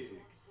Carolina. big.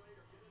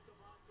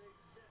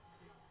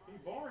 He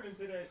born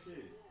into that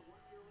shit.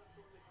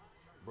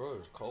 Bro,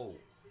 it's cold.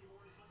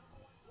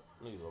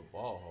 Niggas a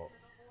ball hawk.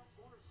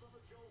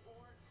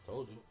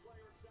 Told you.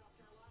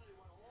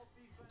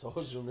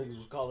 Told you niggas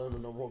was calling him the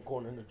number 1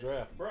 corner in the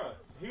draft. Bruh,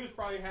 he was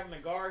probably having to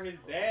guard his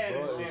dad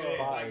Bro, and he's shit at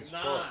fire like as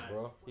 9. fuck,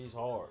 bro. He's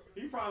hard.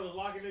 He probably was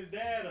locking his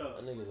dad up.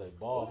 That nigga's a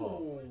ball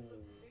hawk.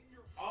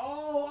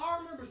 Oh, I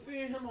remember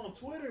seeing him on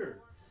Twitter.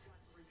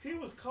 He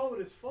was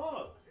cold as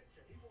fuck.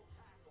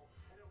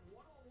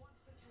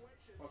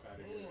 Fuck out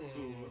of here.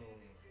 Tua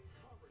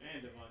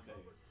and Devontae.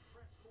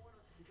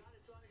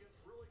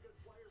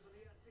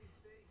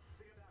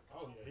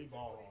 Oh yeah, he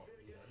ball hawk.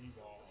 Yeah, he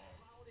ball hawk.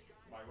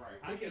 Like right.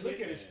 Look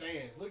at his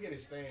stance. Look at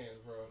his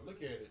stance, bro.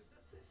 Look at it.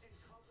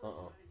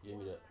 Give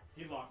me that.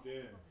 He locked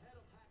in.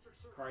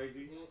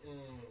 Crazy.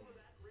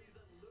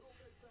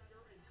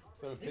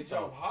 Finna He pick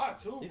jump out. high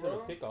too, He bro.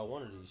 finna pick out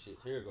one of these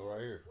shits. Here, go right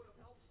here.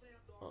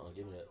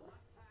 Give me that.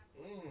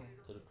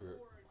 To the crib.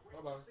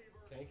 Bye bye.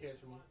 Can't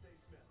catch me.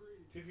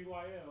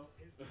 TTYL.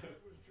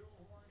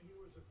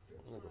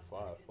 Nigga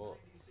 5'4".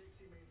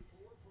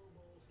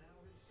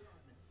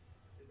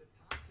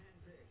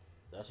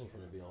 That's who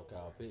finna be on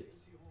Kyle Pitts.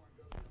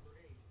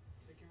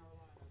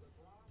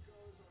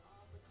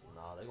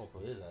 Nah, they gonna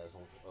put his ass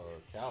on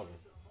Calvin.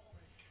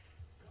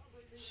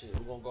 Shit,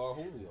 who gonna guard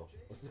Julio?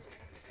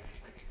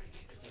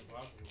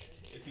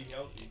 If he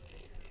healthy.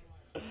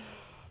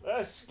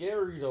 That's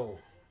scary though.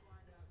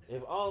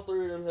 If all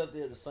 3 of them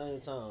healthy at the same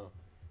time,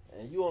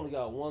 and you only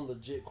got one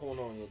legit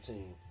corner on your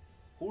team,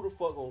 who the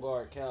fuck gonna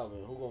guard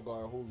Calvin? Who gonna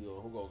guard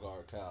Julio? Who gonna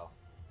guard Cal?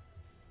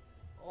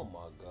 Oh my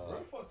Where god.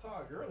 the fuck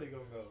Todd Gurley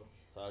gonna go?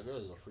 Ty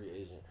Gurley's a free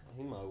agent.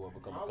 He might as well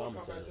become a I want to come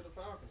back commentator. to the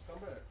Falcons. Come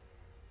back.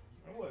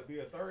 And what, be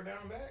a third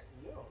down back?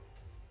 Yeah.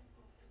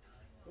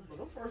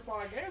 Them first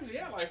 5 games, he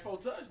had like 4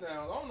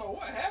 touchdowns. I don't know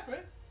what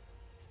happened.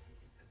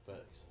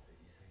 Facts.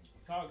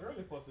 Todd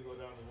Gurley supposed to go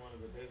down to one of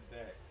the best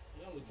backs.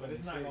 He only 26. But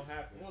it's not gonna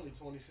happen. He only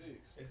 26.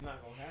 It's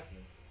not gonna happen.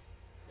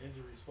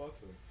 Injuries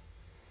fucked him.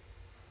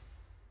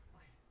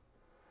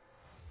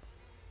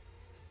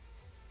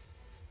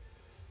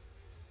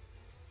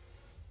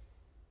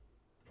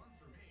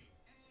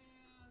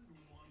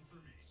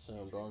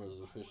 Sam Darnold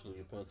is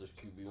officially the Panthers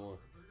QB1.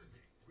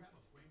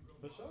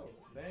 For sure.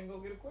 They ain't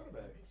gonna get a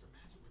quarterback.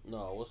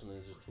 No, what's the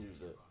name just tweeted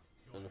that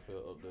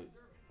NFL update.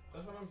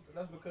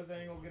 That's because they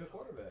ain't gonna get a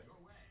quarterback. All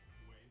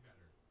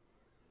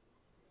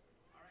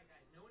right,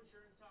 guys, no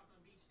insurance talk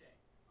on beach day.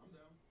 I'm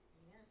down.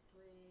 Yes,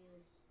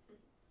 please.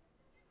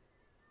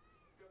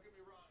 Don't get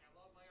me wrong, I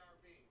love my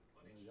RV,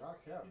 but Y'all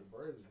cap, the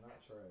Braves is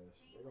not trash.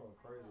 They're going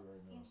crazy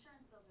right now.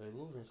 They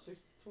losing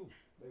 6-2.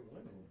 They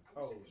winning.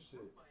 Oh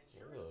shit.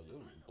 Yeah, they was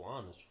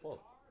blind as fuck.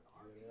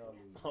 Yeah, they are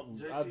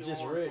losing. I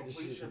just read this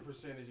completion shit.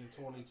 percentage in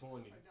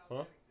 2020.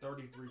 Huh?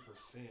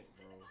 33%,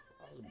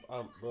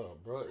 bro.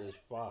 Bro is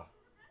fire.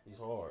 He's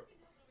hard.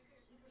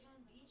 Super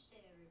fun beach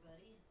day,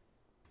 everybody.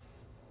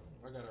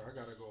 I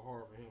gotta go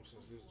hard for him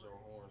since this Joe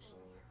Horn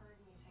son.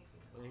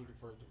 And he the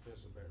first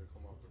defensive back to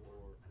come off the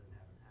board.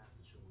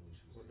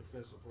 What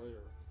defensive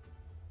player?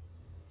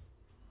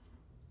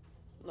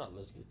 Not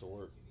let's get to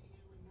work.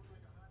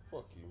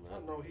 Fuck you, I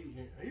man. know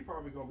he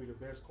probably gonna be the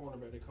best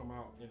cornerback to come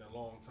out in a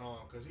long time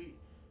because he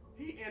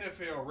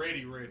NFL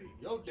ready.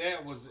 Your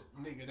dad was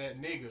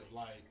that nigga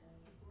like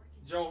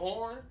Joe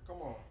Horn.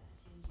 Come on.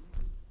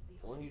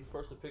 When he the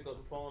first to pick up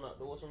the phone out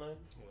there, what's her name?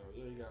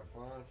 Yeah, he got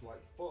fined for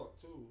like fuck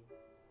too.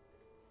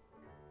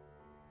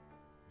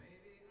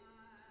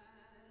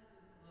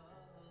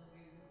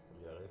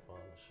 Yeah, they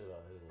found the shit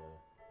out here.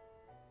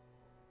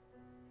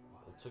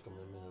 It took him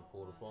a minute to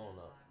pull the phone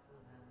out.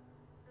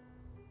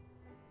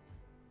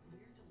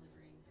 We're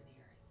delivering for the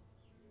Earth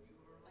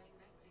by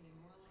investing in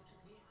more electric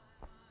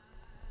vehicles,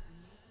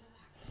 reusable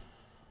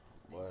packaging,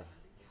 Boy,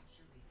 carbon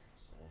capture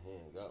research. and he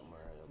ain't got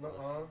married.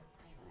 Uh-uh.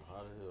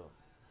 How the hell?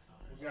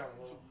 We got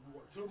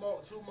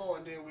two more,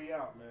 and then we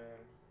out, man.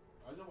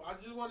 I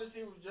just want to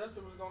see if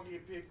Justin was gonna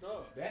get picked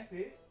up. That's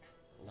it.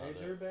 Not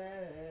Major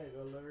bag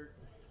alert.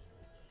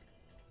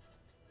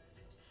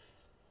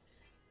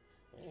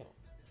 Damn.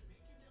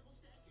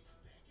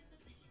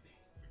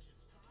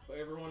 For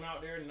everyone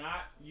out there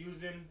not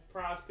using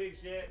Prize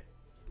Picks yet,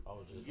 I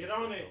was just get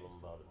gonna on it. tell them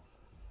about it.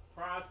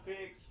 Prize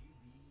Picks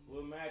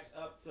will match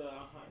up to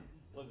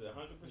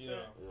 100%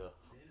 Yeah.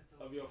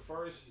 of your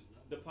first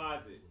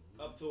deposit,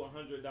 up to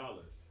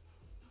 $100.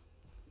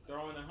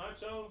 Throwing a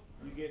huncho,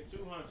 you get 2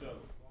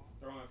 hunchos.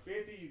 Throwing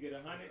 50, you get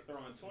 100.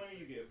 Throwing 20,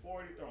 you get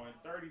 40. Throwing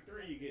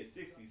 33, you get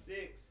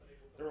 66.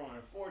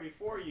 Throwing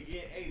 44, you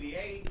get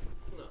 88.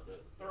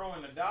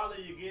 Throwing $1,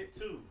 you get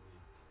 2.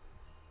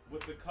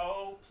 With the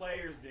code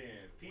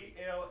PLAYERSDEN,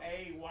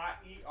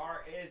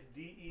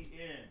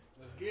 PLAYERSDEN.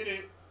 Let's get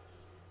it.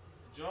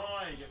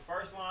 Join your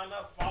first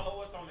lineup.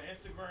 Follow us on the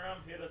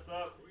Instagram. Hit us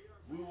up.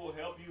 We will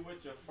help you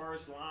with your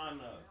first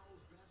lineup.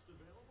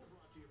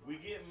 We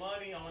get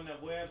money on the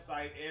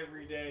website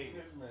every day.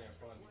 This man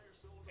funny.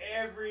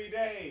 Every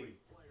day.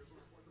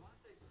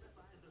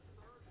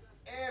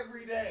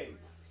 Every day.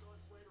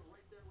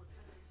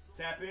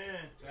 Tap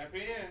in. Tap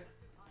in.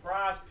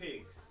 Prize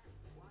Picks.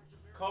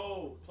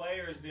 Code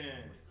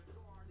PLAYERSDEN.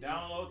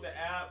 Download the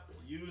app.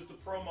 Use the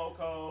promo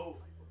code.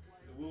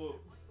 You're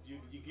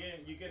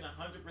getting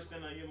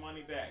 100% of your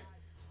money back.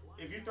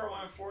 If you throw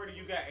in 40,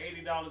 you got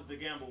 $80 to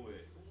gamble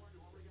with.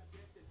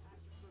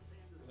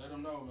 Let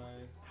them know,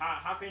 man.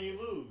 How can you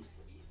lose?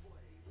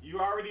 You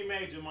already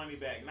made your money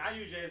back. Now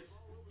you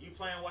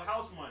playing with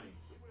house money.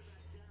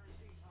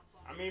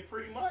 I mean,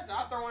 pretty much.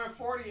 I throw in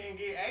 40 and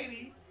get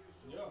 80.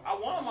 Yeah. I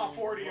won my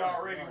 40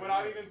 already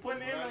without even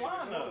putting it in the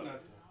lineup.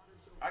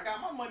 I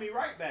got my money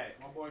right back.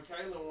 My boy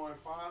Kalen won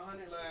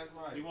 500 last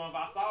night. He won.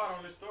 I saw it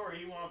on the story.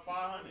 He won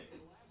 500.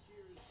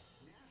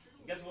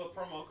 Guess what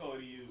promo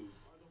code he used?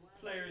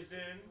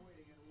 PLAYERSDEN.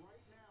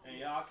 And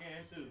y'all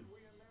can too.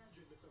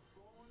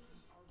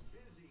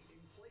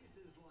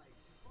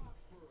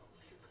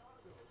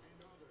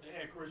 They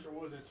had Christian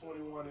Woods at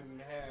 21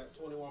 and a half,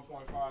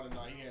 21.5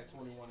 tonight. He had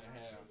 21 and a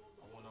half.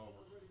 I went over.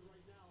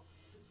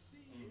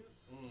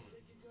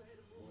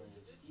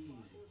 Easy.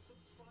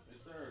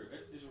 Yes, sir.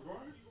 Is it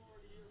recording?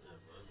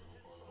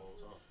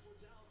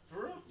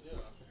 For real?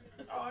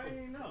 Yeah. Oh, I didn't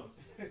even know.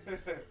 I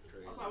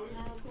thought we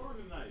were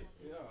recording tonight.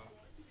 Yeah.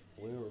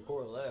 We didn't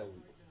record last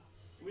week.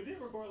 We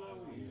did record last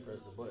You week. press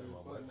the button,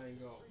 my boy. Button ain't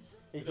go.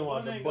 He's talking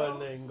about the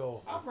button ain't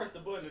go. I pressed the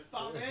button to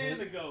stop and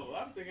to go.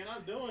 I'm thinking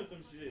I'm doing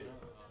some shit.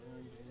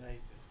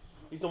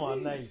 He's talking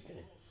about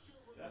Nathan.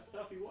 That's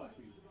Tuffy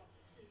Wuffy.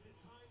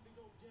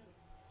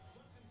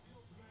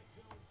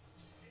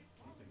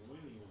 I'm thinking we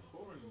didn't even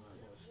record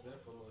tonight.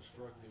 Steph a little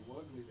struggling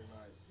ugly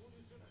tonight.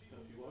 That's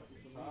Tuffy Wuffy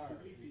for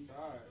Tired. me. He's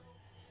tired.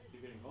 He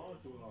been going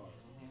too hard.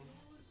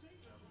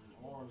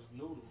 Orange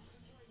noodles.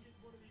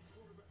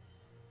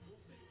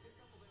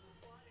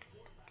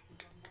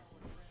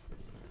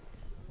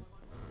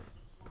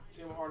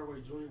 Tim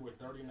Hardaway Jr. with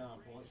 39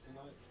 points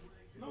tonight.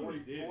 No, he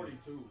didn't.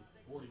 42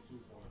 points.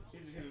 He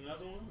just hit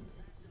another one?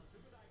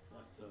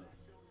 That's tough.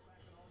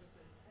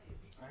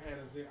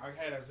 I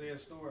had Isaiah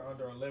Stewart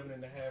under 11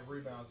 and a half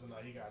rebounds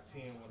tonight. He got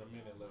 10 with a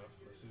minute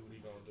left. Let's see what he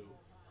gonna do.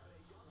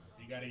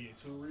 He gotta get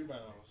 2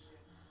 rebounds.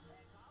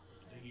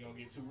 Think he gonna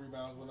get 2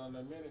 rebounds with under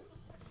a minute?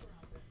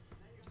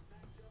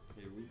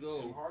 Here we go.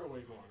 Tim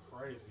Hardaway going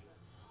crazy.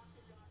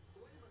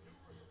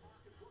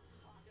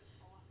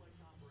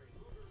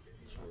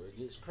 That's where it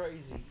gets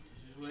crazy.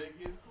 This is where it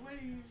gets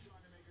squeezed.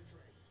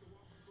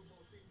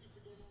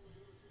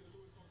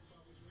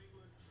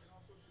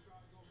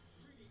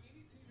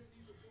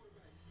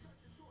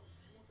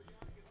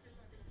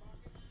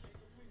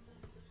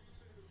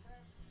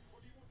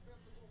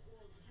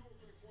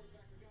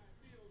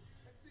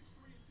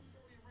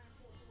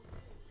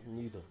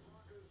 Neither.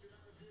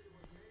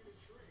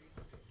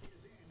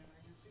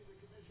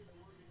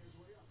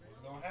 What's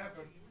gonna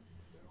happen?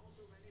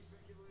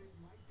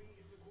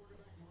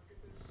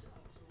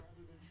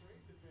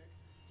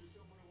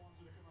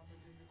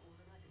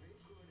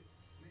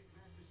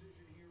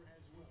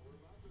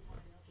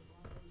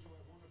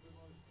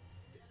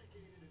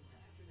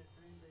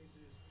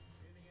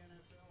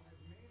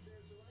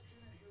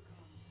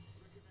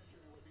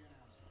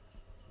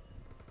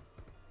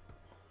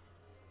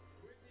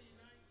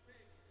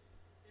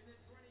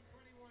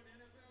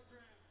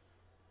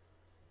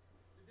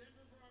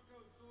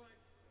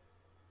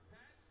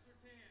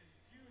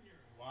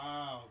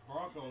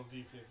 Broncos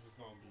defense is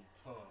gonna be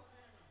tough.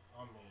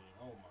 I mean,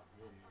 oh my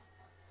goodness.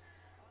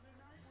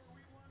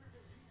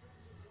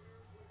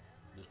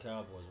 The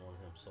Cowboys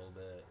wanted him so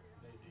bad,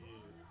 They did.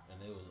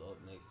 and they was up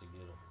next to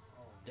get him.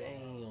 Oh,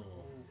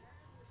 Damn.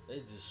 They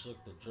just shook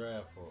the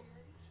draft up.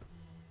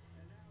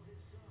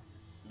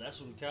 That's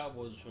what the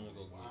Cowboys was finna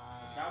go get.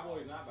 The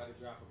Cowboys not about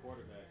to draft a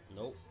quarterback.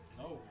 Nope.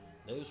 No.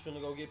 They was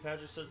finna go get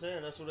Patrick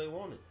Surtain. That's what they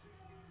wanted.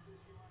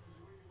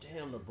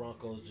 Damn, the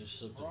Broncos just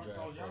shook the draft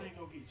Broncos, y'all up. didn't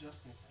go get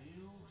Justin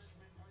Fields?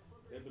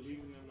 They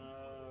believing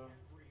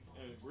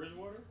in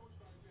Bridgewater?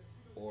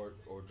 Or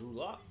Drew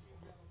Lock.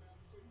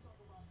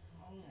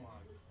 Oh my.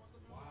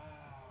 Wow.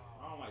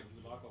 I don't like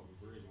Drew Lock over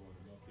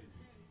Bridgewater, no kidding.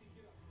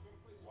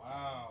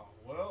 Wow.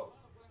 Well,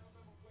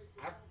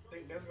 I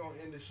think that's gonna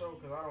end the show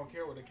because I don't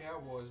care what the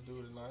Cowboys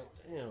do tonight.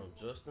 Damn,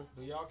 Justin.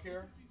 Do y'all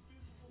care?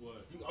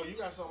 What? You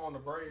got something on the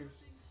Braves?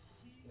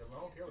 Yeah, but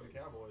I don't care what the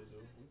Cowboys do.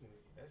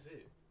 That's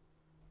it.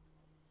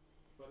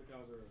 For the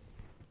Cowgirls.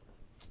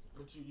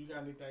 But you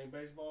got anything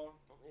baseball?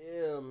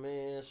 Yeah,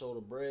 man. So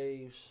the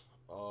Braves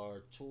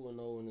are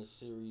 2-0 in the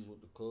series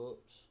with the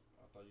Cubs.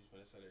 I thought you was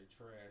gonna say they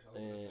trash. I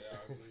was gonna say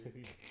I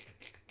agree.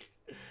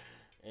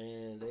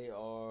 And they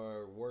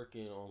are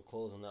working on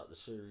closing out the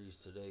series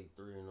today,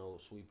 3-0,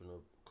 sweeping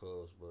the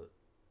Cubs, but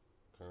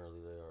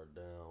currently they are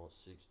down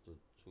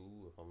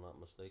 6-2, if I'm not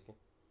mistaken.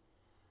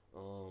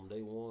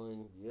 They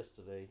won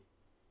yesterday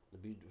to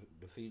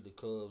defeat the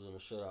Cubs in a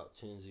shutout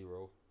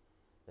 10-0.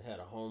 They had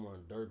a home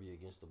run derby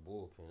against the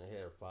bullpen. They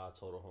had 5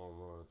 total home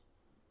runs,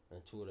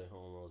 and 2 of their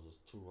home runs was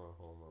 2-run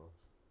home runs.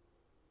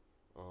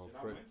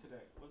 I went to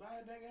that. Was I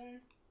at that game?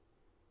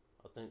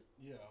 I think.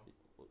 Yeah.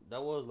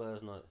 That was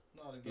last night.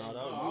 No, the game. No,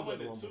 I was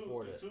went at the one to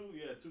before that.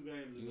 2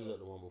 games He ago. was at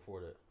the one before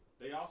that.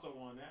 They also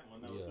won that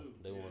one. That was 2.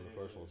 They won the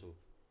first one too.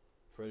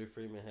 Freddie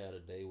Freeman had a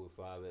day with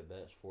 5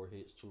 at-bats, 4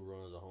 hits, 2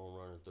 runs, a home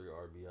run, and 3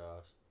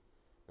 RBIs.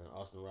 And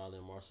Austin Riley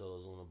and Marcell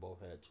Ozuna both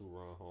had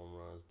 2-run home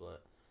runs,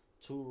 but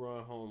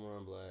 2-run home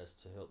run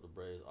blasts to help the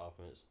Braves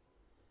offense.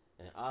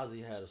 And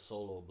Ozzie had a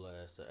solo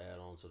blast to add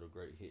on to the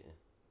great hitting.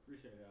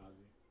 Appreciate it,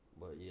 Ozzie.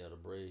 But yeah, the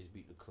Braves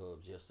beat the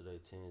Cubs yesterday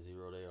 10-0.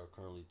 They are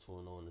currently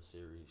 2-0 in the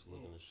series,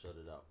 looking to shut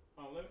it out.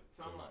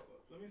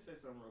 Let me say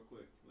something real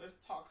quick. Let's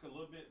talk a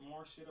little bit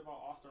more shit about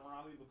Austin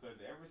Riley because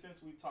ever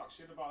since we talked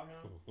shit about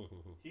him,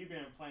 he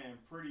been playing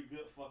pretty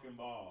good fucking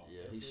ball.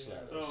 Yeah, he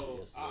shot.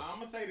 So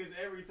I'm gonna say this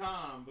every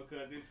time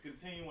because it's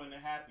continuing to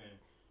happen.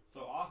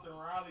 So Austin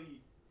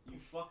Riley, you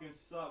fucking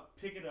suck.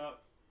 Pick it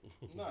up.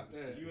 Not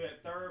that. You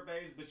at third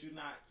base, but you're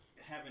not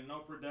having no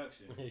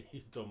production.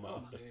 You talking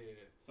about?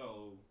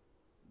 So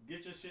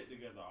get your shit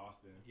together,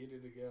 Austin. Get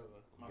it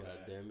together. My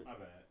God bad. damn it. My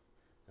bad.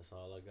 That's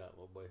all I got,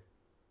 my boy.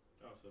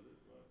 Oh, so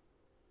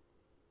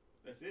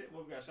that's it.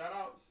 What we got? Shout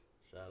outs?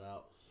 Shout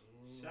outs.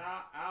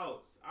 Shout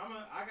outs.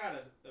 I got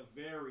a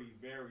very,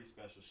 very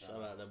special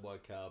shout out that boy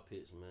Kyle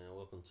Pitts, man.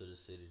 Welcome to the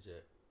city,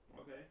 Jack.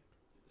 Okay.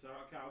 Shout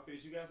out Kyle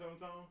Pitts. You got something,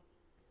 Tom?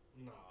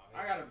 No.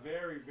 I got a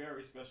very,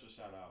 very special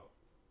shout out.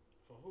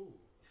 For who?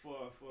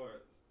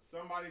 For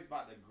somebody's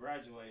about to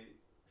graduate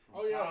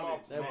from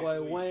college. That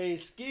boy week. Wayne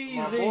Skeezy.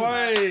 My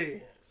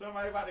boy.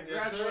 Somebody about to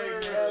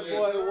graduate. That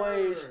boy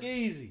Wayne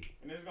Skeezy.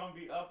 And it's gonna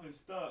be up and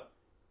stuck.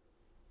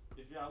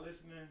 If y'all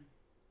listening,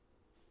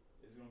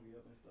 it's gonna be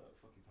up and stuck.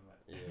 Fuck you talking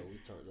about. Yeah, we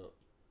turned up.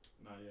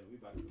 Nah, yeah, we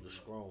about to go the up.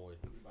 strong way.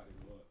 We about to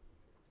go up.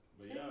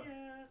 But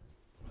yeah,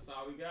 that's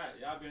all we got.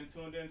 Y'all been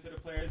tuned in to the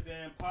Players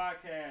Den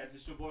podcast.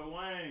 It's your boy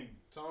Wayne.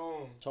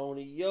 Tone.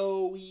 Tony,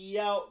 yo, we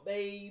out,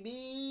 baby.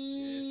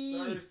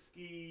 Yes, sir,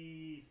 ski.